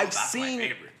seen like, oh, I've that's seen my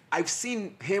favorite. I've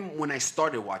seen him when I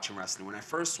started watching wrestling. When I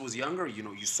first was younger, you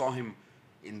know, you saw him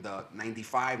in the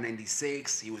 95,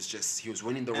 96. He was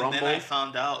winning the And Rumble. then I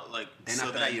found out like Then so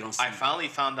after then that, you don't see I him. finally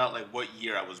found out like what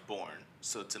year I was born.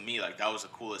 So to me, like that was the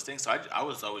coolest thing. So I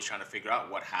was always trying to figure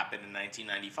out what happened in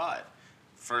 1995.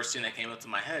 First thing that came up to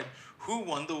my head: who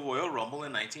won the Royal Rumble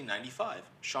in 1995?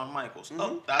 Shawn Michaels. Mm-hmm.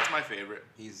 Oh, that's my favorite.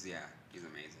 He's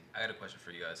amazing. I got a question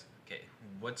for you guys. Okay,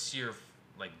 what's your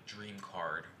like dream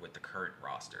card with the current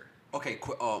roster? Okay,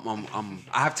 I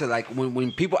have to like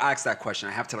when people ask that question,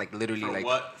 I have to like literally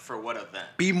For like what event?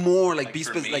 be more like, Like be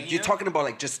for specific. Like you're Mania? talking about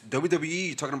like just WWE.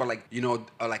 You're talking about like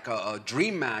like a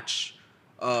dream match,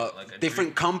 Like a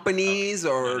different dream- companies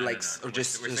or No. like or We're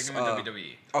just we're just, sticking with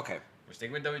WWE. Okay. We're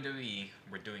sticking with WWE.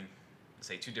 We're doing,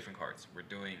 say, two different cards. We're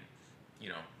doing,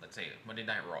 let's say Monday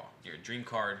Night Raw. Your dream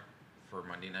card for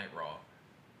Monday Night Raw,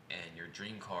 and your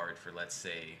dream card for, let's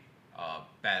say,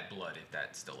 Bad Blood, if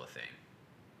that's still a thing.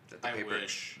 I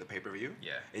wish. The pay-per-view?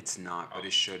 Yeah. It's not, but Oh,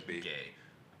 it should be. Gay.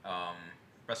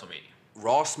 WrestleMania.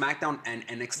 Raw, SmackDown, and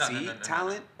NXT No.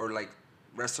 talent, or like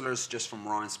wrestlers just from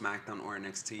Raw and SmackDown or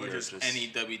NXT, Or just any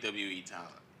WWE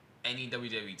talent. Any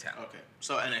WWE talent. Okay,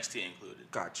 so NXT included.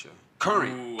 Gotcha.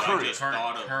 Current. Ooh, I current. just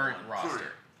thought of Current one.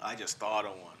 roster. I just thought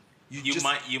of one. You You just-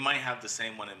 you might have the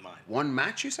same one in mind. One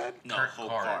match, you said? No, Current whole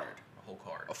card. A whole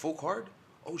card. A full card?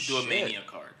 Oh Do shit. a Mania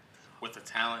card with the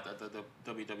talent that the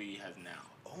WWE has now.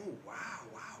 Oh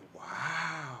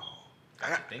wow. Got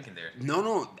you thinking there.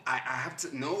 No, I have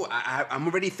to. No, I'm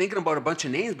already thinking about a bunch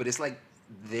of names, but it's like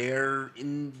they're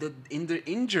in the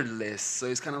injured list, so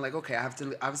it's kind of like okay, I have to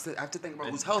think about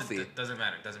who's healthy. Doesn't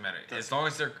matter. As long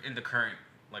as they're in the current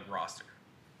roster.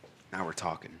 Now we're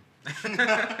talking.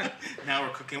 Now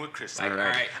we're cooking with Chris. All all right.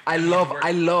 right.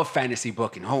 I love fantasy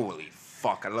booking. Holy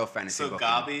fuck, I love fantasy So booking.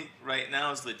 Gabi right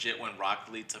now is legit when Rock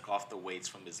Lee took off the weights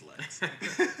from his legs.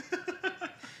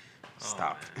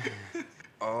 Stop.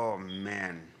 Oh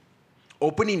man.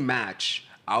 Opening match.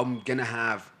 I'm gonna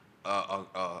have a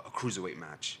cruiserweight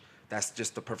match. That's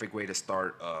just the perfect way to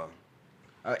start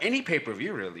any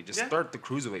pay-per-view really. Just Yeah. start the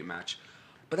cruiserweight match.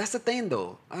 But that's the thing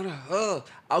though.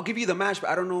 I'll give you the match, but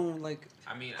I don't know like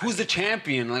I mean, who's the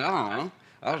champion. Like I don't know.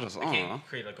 I don't I know. can't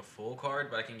create like a full card,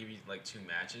 but I can give you like two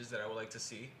matches that I would like to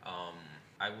see.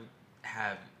 I would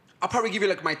have. I'll probably give you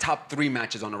like my top 3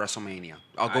 matches on the WrestleMania.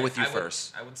 I'll go with you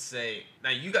first. I would say now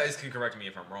you guys can correct me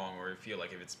if I'm wrong or feel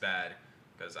like if it's bad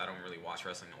because I don't really watch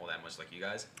wrestling all that much like you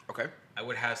guys. Okay. I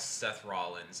would have Seth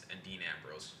Rollins and Dean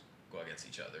Ambrose go against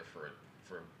each other for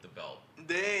the belt.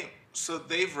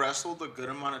 They've wrestled a good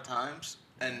amount of times,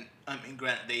 and I mean,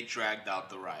 granted, they dragged out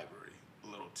the rivalry a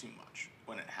little too much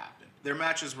when it happened. Their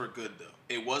matches were good though.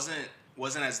 It wasn't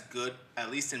as good,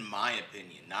 at least in my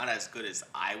opinion, not as good as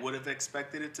I would have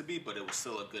expected it to be, but it was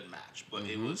still a good match. But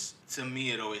it was, to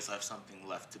me, it always left something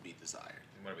left to be desired.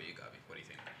 What about you, Gabi? What do you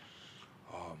think?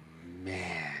 Oh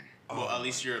man. Well, Oh, at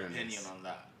least my your goodness. opinion on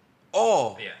that.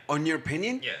 Oh, Yeah. on your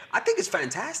opinion? Yeah. I think it's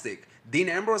fantastic. Dean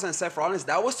Ambrose and Seth Rollins,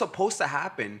 that was supposed to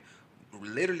happen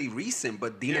literally recent,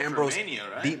 but Dean Yeah, for Ambrose Mania,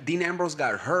 right? Dean Ambrose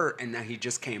got hurt and then he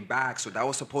just came back. So that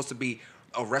was supposed to be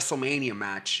a WrestleMania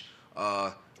match.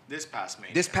 This past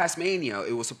Mania. This past Mania,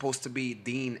 it was supposed to be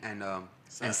Dean and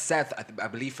Seth. Seth, I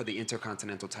believe, for the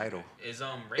Intercontinental title. Is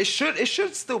It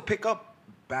should still pick up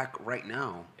back right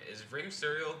now. is Rey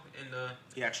Mysterio in the?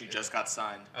 He actually just got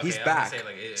signed. Okay, He's I was gonna back. say,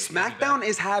 like, is he SmackDown back?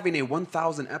 is having a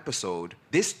 1,000 episode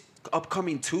this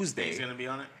upcoming Tuesday. He's gonna be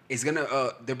on it. Is gonna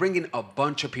they're bringing a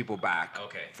bunch of people back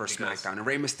Okay, for because- SmackDown, and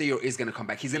Rey Mysterio is gonna come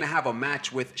back. He's gonna have a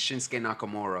match with Shinsuke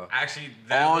Nakamura Actually,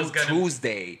 that on was gonna.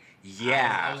 Tuesday.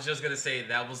 Yeah, I was just gonna say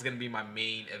that was gonna be my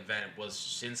main event was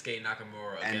Shinsuke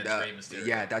Nakamura and against Rey Mysterio.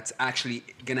 yeah, that's actually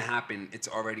gonna happen. It's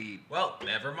already Well,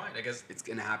 never mind. I guess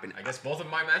gonna happen. both of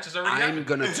my matches already I'm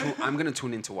happened. gonna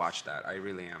tune in to watch that. I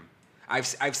really am. I've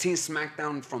seen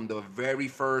SmackDown from the very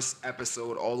first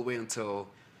episode all the way until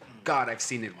God. I've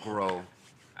seen it grow.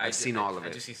 I've seen all of I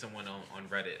it. just see someone on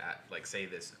Reddit like say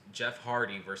this: Jeff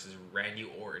Hardy versus Randy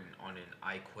Orton on an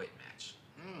I Quit match.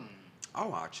 I'll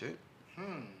watch it.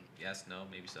 Yes, no,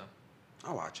 maybe so.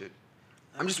 I'll watch it.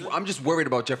 I'm just worried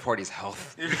about Jeff Hardy's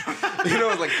health. You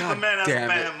know, it's like God man has damn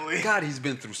family. it. God, he's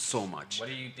been through so much. What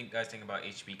do you guys think about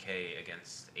HBK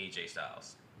against AJ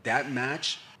Styles? That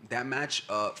match,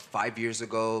 5 years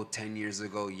ago, 10 years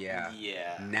ago, yeah.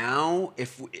 Yeah. Now,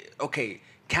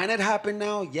 can it happen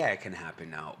now? Yeah, it can happen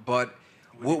now. But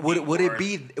Would it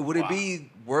be Wow.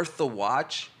 worth the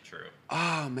watch? True.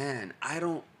 Oh man, I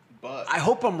don't. But I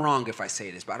hope I'm wrong if I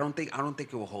say this, but I don't think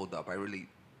it will hold up. I really,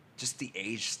 just the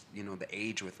age, the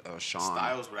age with Sean.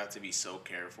 Styles would have to be so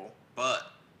careful.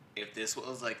 But if this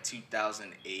was like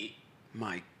 2008,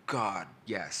 My God,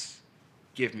 yes,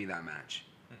 give me that match.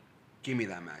 Give me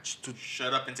that match.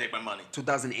 shut up and take my money.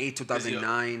 2008, 'Cause, yo,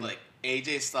 2009. like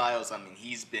AJ Styles, I mean,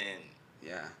 he's been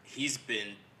Yeah.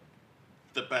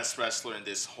 the best wrestler in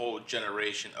this whole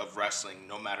generation of wrestling,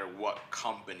 no matter what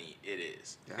company it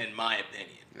is, Yeah. in my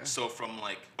opinion. Yeah. So from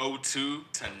like '02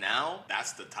 to now,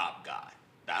 that's the top guy.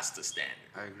 That's the standard.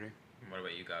 I agree. What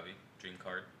about you, Gabi? Dream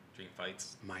card, dream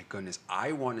fights. My goodness,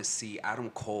 I want to see Adam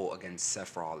Cole against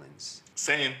Seth Rollins.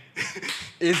 Same.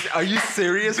 Are you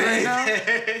serious right now?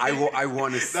 I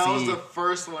want to see. That was the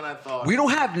first one I thought. We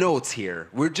don't have notes here.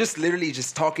 We're just literally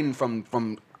just talking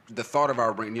from the thought of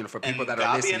our brain. For people that are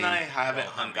Gabi listening. and I haven't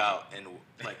hung out in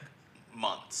like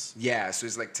months. Yeah, so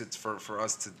it's like for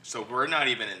us to. So we're not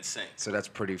even in sync. So that's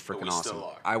pretty freaking we awesome. still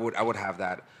are. I would have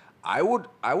that. I would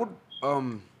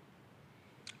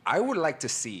like to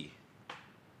see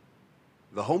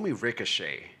the homie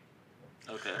Ricochet.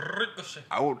 Okay. Ricochet.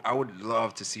 I would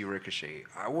love to see Ricochet.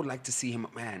 I would like to see him,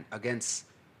 man, against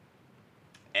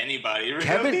Anybody,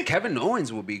 really? Kevin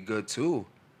Owens would be good too.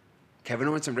 Kevin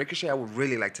Owens and Ricochet, I would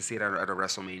really like to see it at a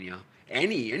WrestleMania.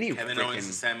 Any Kevin freaking, Owens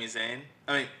and Sami Zayn.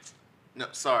 I mean, no,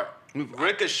 sorry.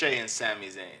 Ricochet and Sami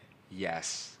Zayn.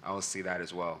 Yes, I will see that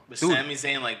as well. But Dude, Sami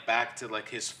Zayn, like back to like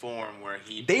his form where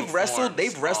he They've wrestled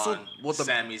on well,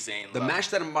 Sami Zayn. the level.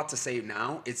 match that I'm about to say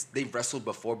now, they've wrestled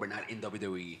before, but not in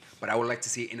WWE. But I would like to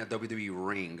see it in a WWE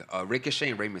ring.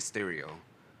 Ricochet and Rey Mysterio.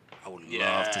 I would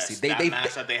love to see. That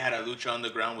match that they had at Lucha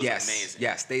Underground was amazing.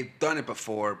 Yes, they've done it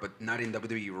before, but not in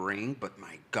WWE ring. But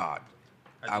my God,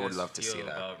 I would love to see that.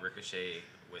 About Ricochet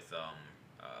with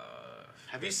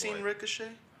Have you Big seen Boy. Ricochet?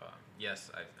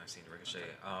 Yes, I've seen Ricochet.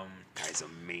 Guy's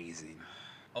amazing.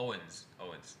 Owens,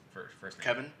 first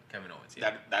name. Kevin Owens.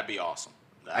 Yeah. That'd be awesome.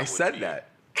 That I would said be- that.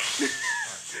 Oh, shit.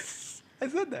 I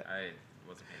said that. I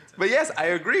wasn't paying attention. But yes, I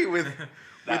agree with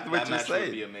That what you're match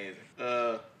would be saying.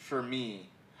 amazing. For me,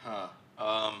 I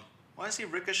want to see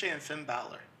Ricochet and Finn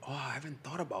Balor. Oh, I haven't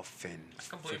thought about Finn. I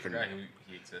completely Freaking forgot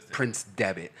he existed. Prince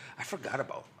Devitt. I forgot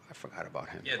about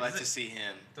him. Yeah, I'd like doesn't- to see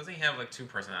him. Doesn't he have like two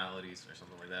personalities or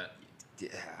something like that? Yeah.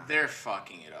 They're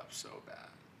fucking it up so bad.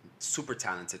 Super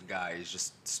talented guy. It's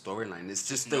just storyline. It's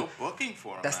just No booking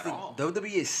for him that's at the all.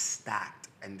 WWE is stacked,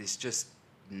 and it's just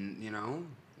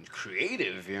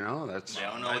creative. That's They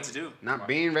don't know what to do. not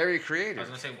being very I was creative.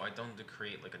 gonna say, why don't they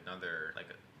create like another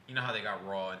you know how they got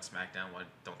Raw and SmackDown? Why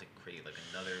don't they create like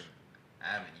another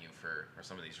avenue for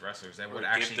some of these wrestlers that Or would give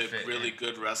actually the fit really in?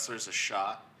 good wrestlers a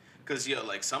shot. Because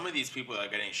like some of these people are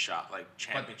getting shot like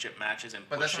championship matches and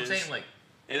But that's pushes. what I'm saying. Like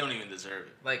they don't even deserve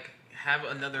it. have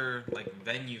another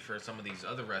venue for some of these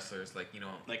other wrestlers. Like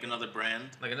Like another brand.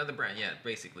 like another brand. Yeah,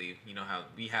 basically. You know how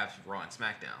we have Raw and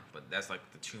SmackDown, but that's like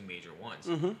the two major ones.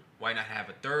 Mm-hmm. Why not have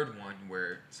a third one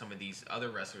where some of these other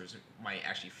wrestlers might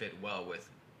actually fit well with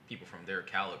people from their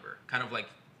caliber? Kind of like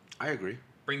I agree.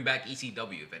 bring back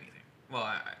ECW if anything. Well,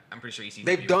 I'm pretty sure ECW.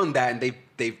 They've done that, and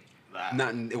they've That-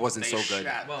 not. It wasn't They so good.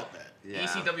 shat Well, the bed. Yeah.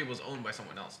 ECW was owned by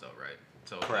someone else, though, right?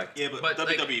 So Correct. Yeah, but, like,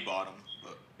 WWE bought them.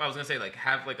 But I was gonna say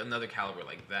have another caliber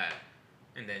like that,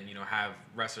 and then have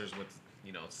wrestlers with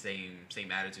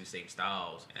same attitude, same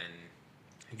styles,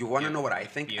 and You want to know what I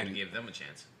think? be able to And give them a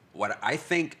chance. what I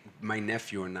think, my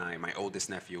nephew and I, my oldest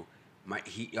nephew,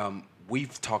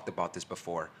 we've talked about this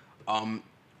before.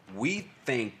 We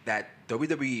think that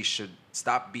WWE should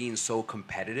stop being so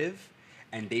competitive,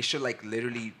 and they should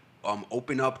literally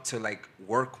open up to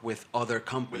work with other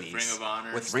companies, Ring of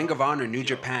Honor with and Ring stuff. of Honor, New Yo.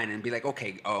 Japan, and be like,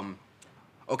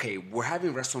 okay, we're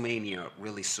having WrestleMania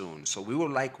really soon, so we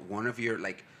would like one of your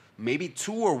maybe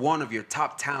two or one of your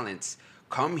top talents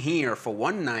come here for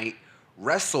one night,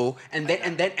 wrestle, and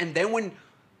then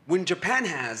when Japan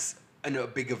has a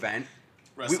big event,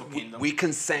 Wrestle Kingdom. we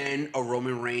can send a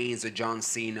Roman Reigns, a John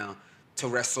Cena to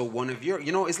wrestle one of your.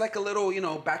 It's like a little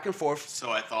back and forth. so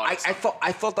I thought.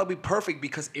 I thought that'd be perfect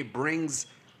because it brings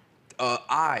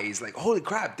eyes like, holy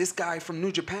crap, this guy from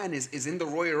New Japan is in the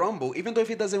Royal Rumble, even though if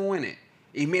he doesn't win it.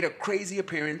 He made a crazy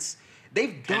appearance.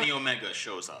 They've done Kenny Omega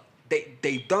shows up.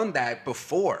 they've done that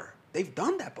before. They've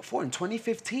done that before in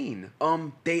 2015.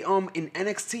 They in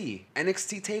NXT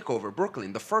Takeover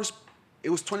Brooklyn. The first it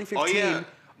was 2015. Oh yeah.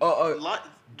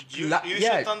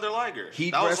 yeah. Thunder Liger.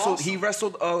 He That was wrestled. awesome. He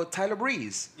wrestled Tyler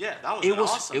Breeze. Yeah, that was It an was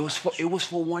awesome it was match.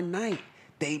 for one night.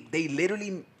 They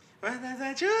literally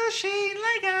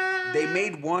They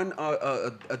made one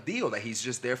a deal that he's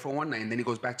just there for one night and then he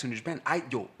goes back to New Japan.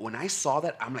 When I saw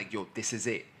that, I'm like, yo, this is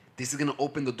it. This is gonna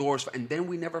open the doors, and then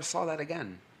we never saw that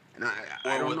again. And I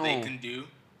Or don't what know. they can do,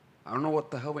 I don't know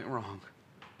what the hell went wrong.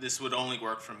 this would only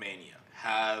work for Mania.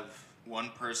 Have one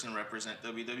person represent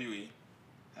WWE,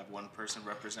 have one person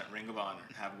represent Ring of Honor,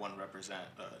 and have one represent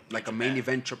New Like a Japan. main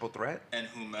event triple threat. And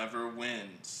whomever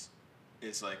wins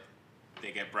is like,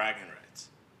 they get bragging rights.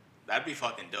 That'd be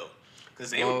fucking dope. Because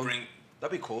they would bring,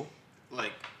 That'd be cool.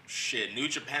 like, shit, New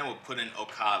Japan would put in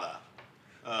Okada.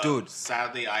 Dude.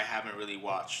 Sadly, I haven't really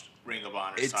watched Ring of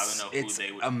Honor, so I don't know who It's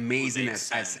they would amazing who they'd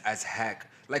as send.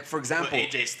 heck. Like for Put example,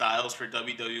 AJ Styles for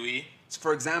WWE.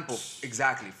 For example,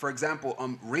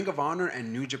 Ring of Honor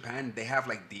and New Japan, they have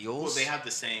like deals. Well, they have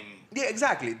the same. Yeah,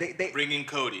 exactly. They Bring in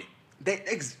Cody.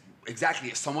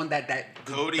 exactly someone that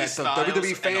Cody, that the Styles, WWE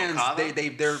and fans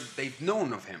Okada? they've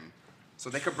known of him, so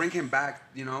they could bring him back.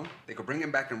 You know, they could bring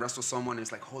him back and wrestle someone. And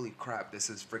it's like, holy crap, this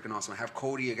is freaking awesome. Have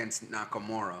Cody against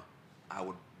Nakamura. I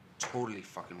would totally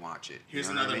fucking watch it. Here's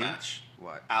You know what I another mean? match.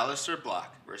 What? Aleister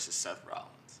Black versus Seth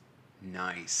Rollins.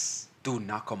 Nice. Dude,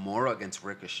 Nakamura against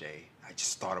Ricochet. I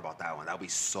just thought about that one. That would be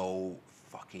so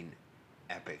fucking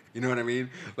epic. You know what I mean?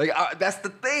 Like, that's the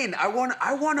thing. I want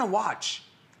to watch.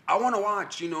 I want to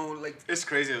watch, you know, like... It's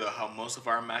crazy, though, how most of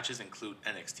our matches include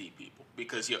NXT people.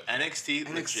 Because, NXT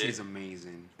NXT legit, is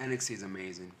amazing. NXT is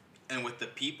amazing. and with the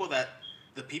people that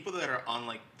are on,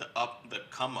 like, the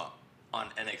come up on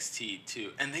NXT,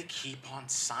 too, and they keep on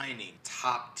signing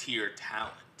top-tier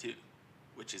talent, too,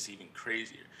 which is even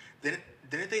crazier.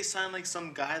 Didn't they sign, like,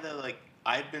 some guy that, like,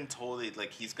 I've been told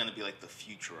he's going to be, like, the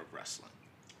future of wrestling?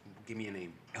 Give me a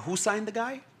name. Who signed the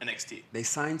guy? NXT. They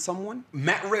signed someone?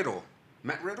 Matt Riddle.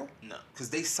 Matt Riddle? No.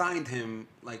 Because they signed him,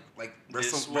 like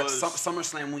This was-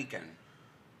 SummerSlam weekend.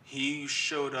 He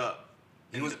showed up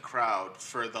in was- the crowd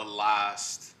for the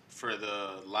last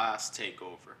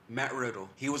takeover. Matt Riddle.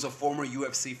 He was a former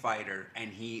UFC fighter,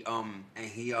 and he's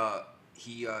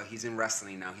in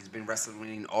wrestling now. He's been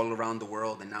wrestling all around the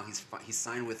world, and now he's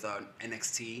signed with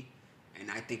NXT, and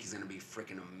I think he's gonna be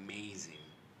freaking amazing.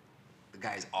 The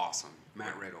guy's awesome,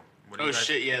 Matt Riddle. What do you Oh guys,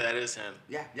 shit! Yeah, that is him.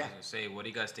 Yeah. I was gonna say, what do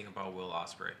you guys think about Will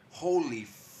Ospreay? Holy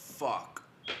fuck,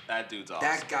 That dude's awesome.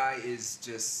 that guy is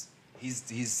just. He's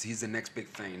the next big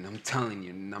thing. I'm telling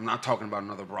you. I'm not talking about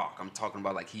another Brock. I'm talking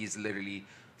about like he's literally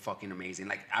fucking amazing.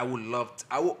 Like I would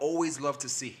always love to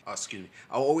see. Excuse me.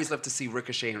 I would always love to see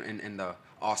Ricochet and the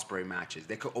Ospreay matches.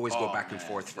 They could always go Oh, back and man,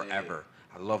 forth yeah. forever.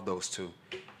 I love those two.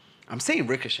 I'm saying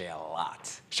Ricochet a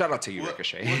lot. Shout out to you,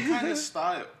 Ricochet. What kind of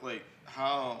style? Like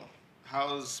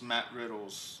how's Matt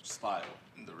Riddle's style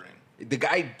in the ring? The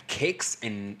guy kicks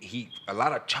and a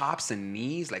lot of chops and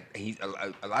knees. Like he a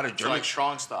lot of So German. like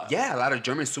strong style. Yeah, a lot of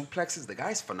German suplexes. The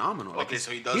guy's phenomenal. Like, Okay,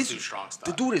 so he does he's- do strong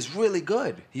style. The dude is really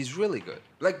good. He's really good.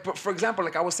 Like, but for example,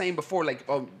 like I was saying before, like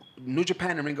New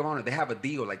Japan and Ring of Honor, they have a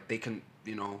deal. Like they can,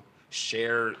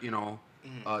 share,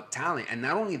 talent. And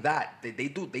not only that,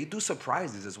 they do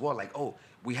surprises as well. Like, oh,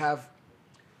 we have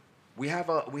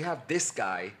this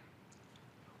guy.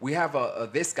 We have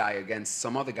this guy against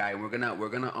some other guy, and we're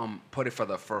gonna put it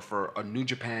for a New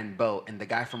Japan belt, and the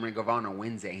guy from Ring of Honor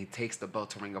wins it, and he takes the belt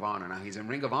to Ring of Honor. Now he's in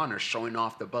Ring of Honor showing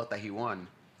off the belt that he won,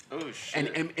 Oh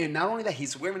shit. and not only that,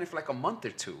 he's wearing it for like a month or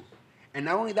two, and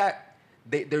not only that,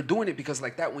 they're doing it because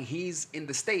like that when he's in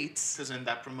the States, Because then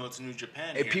that promotes New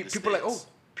Japan. and Here in the people are like, oh, States.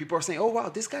 people are saying, oh wow,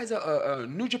 this guy's a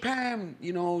New Japan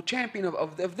champion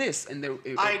of this, and they're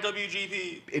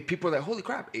IWGP. people are like, holy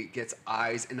crap, it gets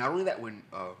eyes. And not only that, when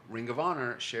Ring of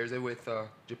Honor shares it with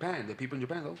Japan, the people in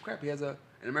Japan go, oh crap, he has an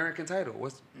American title.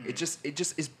 It just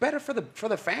is better for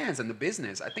the fans and the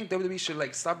business. I think WWE should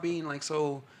like stop being like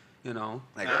so, like.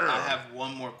 Now, I have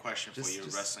one more question for you,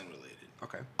 wrestling related.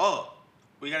 Okay. Oh,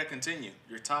 we gotta continue.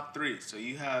 Your top three. So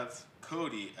you have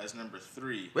Cody as number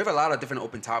 3. We have a lot of different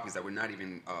open topics that we're not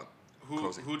even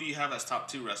closing. Who do you have as top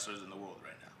 2 wrestlers in the world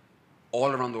right now?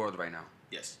 All around the world right now.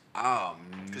 Yes. Oh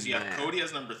Because you have man. Cody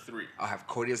as number 3. I'll have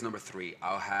Cody as number 3.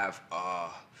 I'll have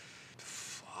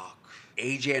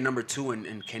AJ at number 2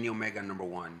 and Kenny Omega at number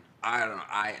 1. I don't know.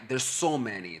 There's so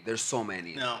many.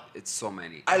 No. It's so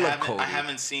many. I love Cody. I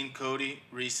haven't seen Cody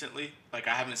recently. Like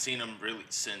I haven't seen him really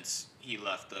since he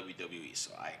left WWE,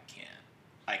 so I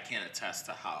can't attest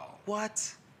to how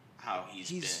What? he's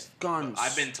been. gone. But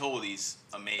I've been told he's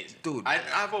amazing. Dude.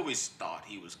 I've always thought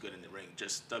he was good in the ring.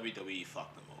 Just WWE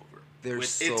fucked him over. They're It's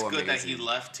so good that he amazing.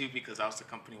 left too, because that was the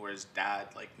company where his dad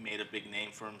like made a big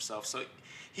name for himself. So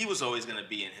he was always gonna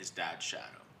be in his dad's shadow.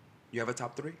 You have a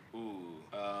top 3? Ooh,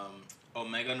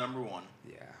 Omega number 1,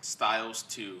 Yeah. Styles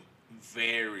 2,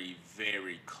 very,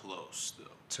 very close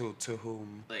though. To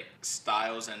whom? Like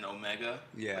Styles and Omega.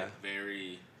 Yeah. Like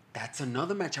very. That's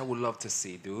another match I would love to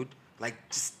see, dude. Like,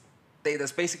 just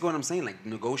that's basically what I'm saying. Like,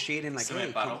 negotiating, like, Cement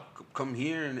hey, battle. come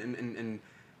here and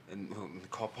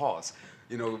call pause.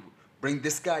 You know, bring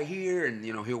this guy here, and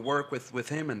you know he'll work with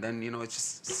him, and then you know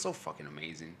it's so fucking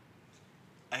amazing.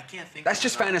 I can't think. That's of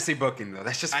just a number- fantasy booking, though.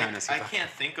 That's just fantasy. I booking.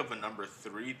 can't think of a number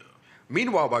 3 though.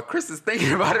 Meanwhile, while Chris is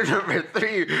thinking about it, number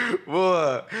 3,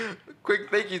 well, quick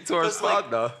thank you to our 'Cause,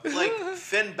 slot, though. like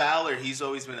Finn Balor, he's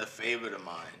always been a favorite of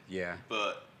mine. Yeah.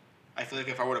 But I feel like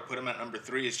if I were to put him at number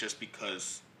 3, it's just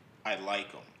because I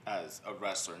like him as a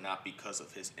wrestler, not because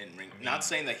of his in-ring. Not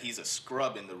saying that he's a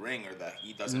scrub in the ring or that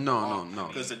he doesn't. No.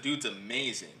 Because the dude's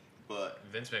amazing, but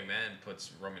Vince McMahon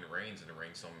puts Roman Reigns in the ring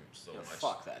so much.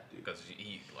 fuck that dude. Because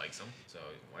he likes him. So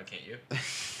why can't you?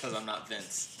 Because I'm not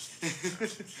Vince.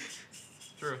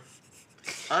 True.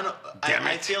 I don't. Damn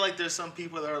I it. feel like there's some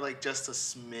people that are like just a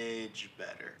smidge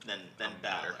better than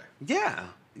Balor. Yeah,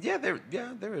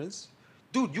 there is.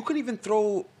 Dude, you can even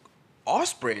throw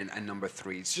Osprey in at number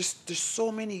 3. It's just there's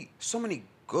so many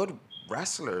good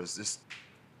wrestlers.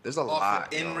 There's a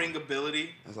lot. In yo. ring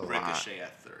ability, There's a lot. Ricochet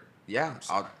at 3rd. Yeah,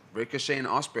 Ricochet and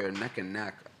Osprey are neck and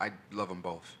neck. I love them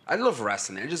both. I love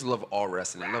wrestling. I just love all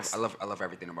wrestling. I love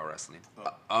everything about wrestling.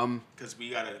 Because we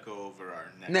gotta go over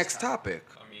our Next topic.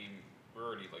 I mean, we're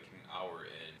already like an hour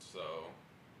in, so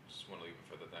just want to leave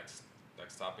it for the next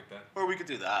topic then, Or we could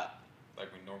do that. like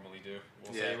we normally do.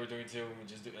 We'll Yeah. say we're doing 2, and we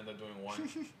just end up doing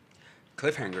 1.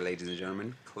 Cliffhanger, ladies and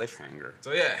gentlemen. Cliffhanger.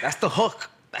 So yeah, That's the hook.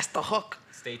 That's the hook.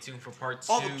 stay tuned for part 2.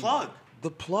 Oh, the plug. The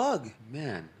plug.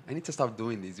 Man, I need to stop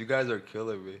doing these. You guys are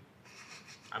killing me.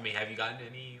 I mean, have you gotten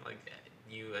any like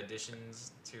new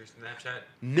additions to your Snapchat?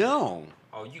 No.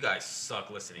 Oh, you guys suck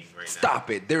listening right now.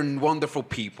 Stop it. They're wonderful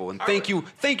people. And All thank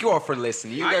right. you all for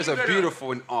listening. You How guys you are gonna-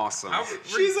 beautiful and awesome.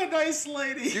 She's a nice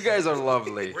lady. You guys are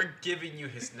lovely. We're giving you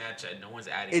his Snapchat. No one's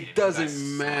adding It You doesn't guys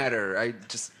suck. matter.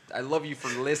 I love you for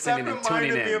That listening and tuning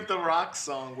reminded me in. of the rock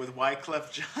song with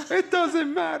Wyclef Jean. It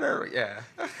doesn't matter. Yeah.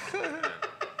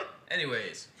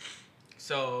 Anyways,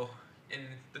 so in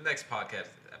the next podcast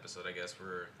episode, I guess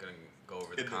we're gonna go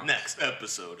over the In the comics. next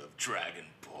episode of Dragon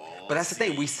Ball. But that's the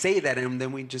thing. Z. We say that and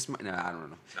then we just no, I don't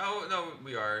know. No,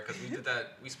 we are because we did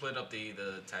that. We split up the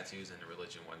tattoos and the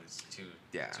religion ones two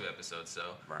episodes.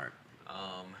 So Right.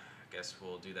 I guess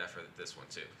we'll do that for this one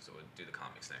too. So we'll do the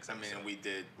comics next. I mean, episode.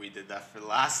 we did that for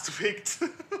last week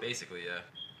too. Basically, yeah.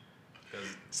 'Cause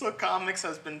So comics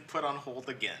has been put on hold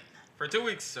again. for 2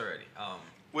 weeks already.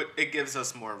 It gives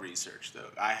us more research though.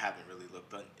 I haven't really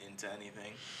looked into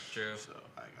anything, True. so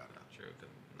I gotta. True. 'Cause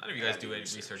none of you guys Yeah, do any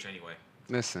research. research anyway.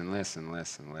 Listen.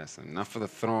 Not for the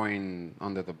throwing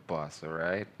under the bus, all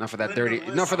right? Not for that Linda, dirty,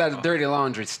 listen. not for that dirty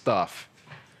laundry stuff.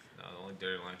 No, the only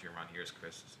dirty laundry around here is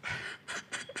Chris.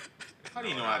 How do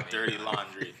you know I have dirty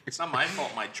laundry? It's not my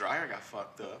fault. My dryer got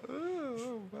fucked up.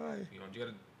 Oh, bye. You know what you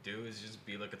gotta do is just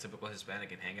be like a typical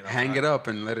Hispanic and hang it. Hang outside. it up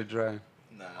and let it dry.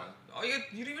 Nah. Oh, you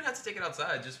don't even have to take it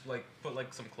outside. Just like put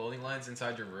like some clothing lines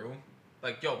inside your room.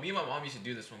 Like me and my mom used to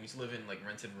do this when we used to live in like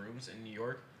rented rooms in New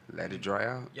York. Let it dry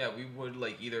out. Yeah, we would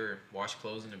like either wash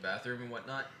clothes in the bathroom and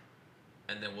whatnot,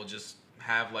 and then we'll just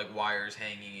have like wires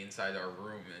hanging inside our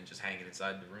room and just hang it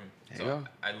inside the room. There So you go.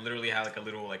 I literally have like a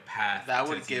little like path. That to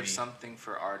would the give TV. something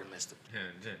for Artemis to.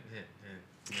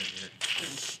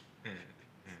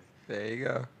 There you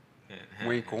go.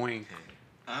 Wink, wink.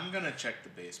 I'm gonna check the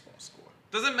baseball score.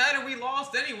 Doesn't matter. We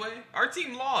lost anyway. Our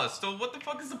team lost. So what the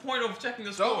fuck is the point of checking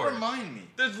the Don't score? remind me.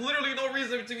 There's literally no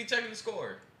reason to be checking the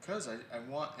score. Because I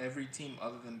want every team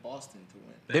other than Boston to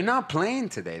win. They're not playing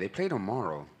today. They play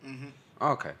tomorrow. Mm-hmm.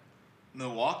 Okay.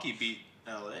 Milwaukee beat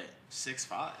LA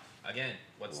 6-5. Again,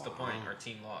 what's the Wow. point? Our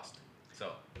team lost.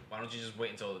 So why don't you just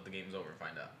wait until the game's over and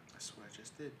find out? That's what I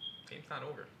just did. Game's not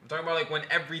over. I'm talking about like when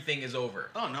everything is over.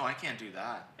 Oh no, I can't do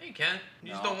that. Hey, you can. You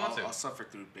just No, don't want I'll to. suffer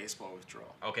through baseball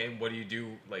withdrawal. Okay, what do you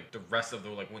do like the rest of the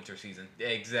like winter season? Yeah,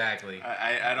 exactly.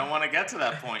 I don't want to get to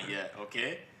that point yet.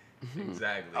 Okay.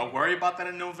 Exactly. I'll worry about that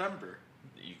in November.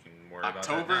 You can worry about that.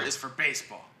 October now. is for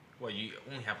baseball. Well, you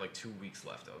only have like 2 weeks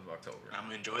left of October. I'm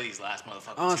gonna enjoy these last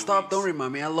motherfucking Oh, 2 stop! weeks. Don't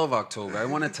remind me. I love October. I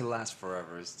want it to last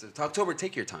forever. October.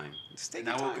 Take your time. Just take And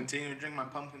your I time. will continue to drink my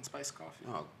pumpkin spice coffee.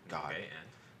 Oh God! Okay,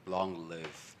 and Long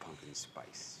live pumpkin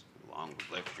spice. Long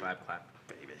live clap, clap.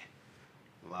 baby.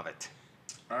 Love it.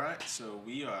 All right, so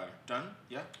we are done.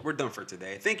 Yeah. We're done for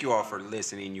today. Thank you all for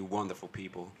listening, you wonderful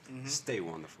people. Stay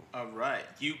wonderful. All right,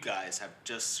 you guys have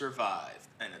just survived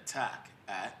an attack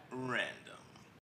at random.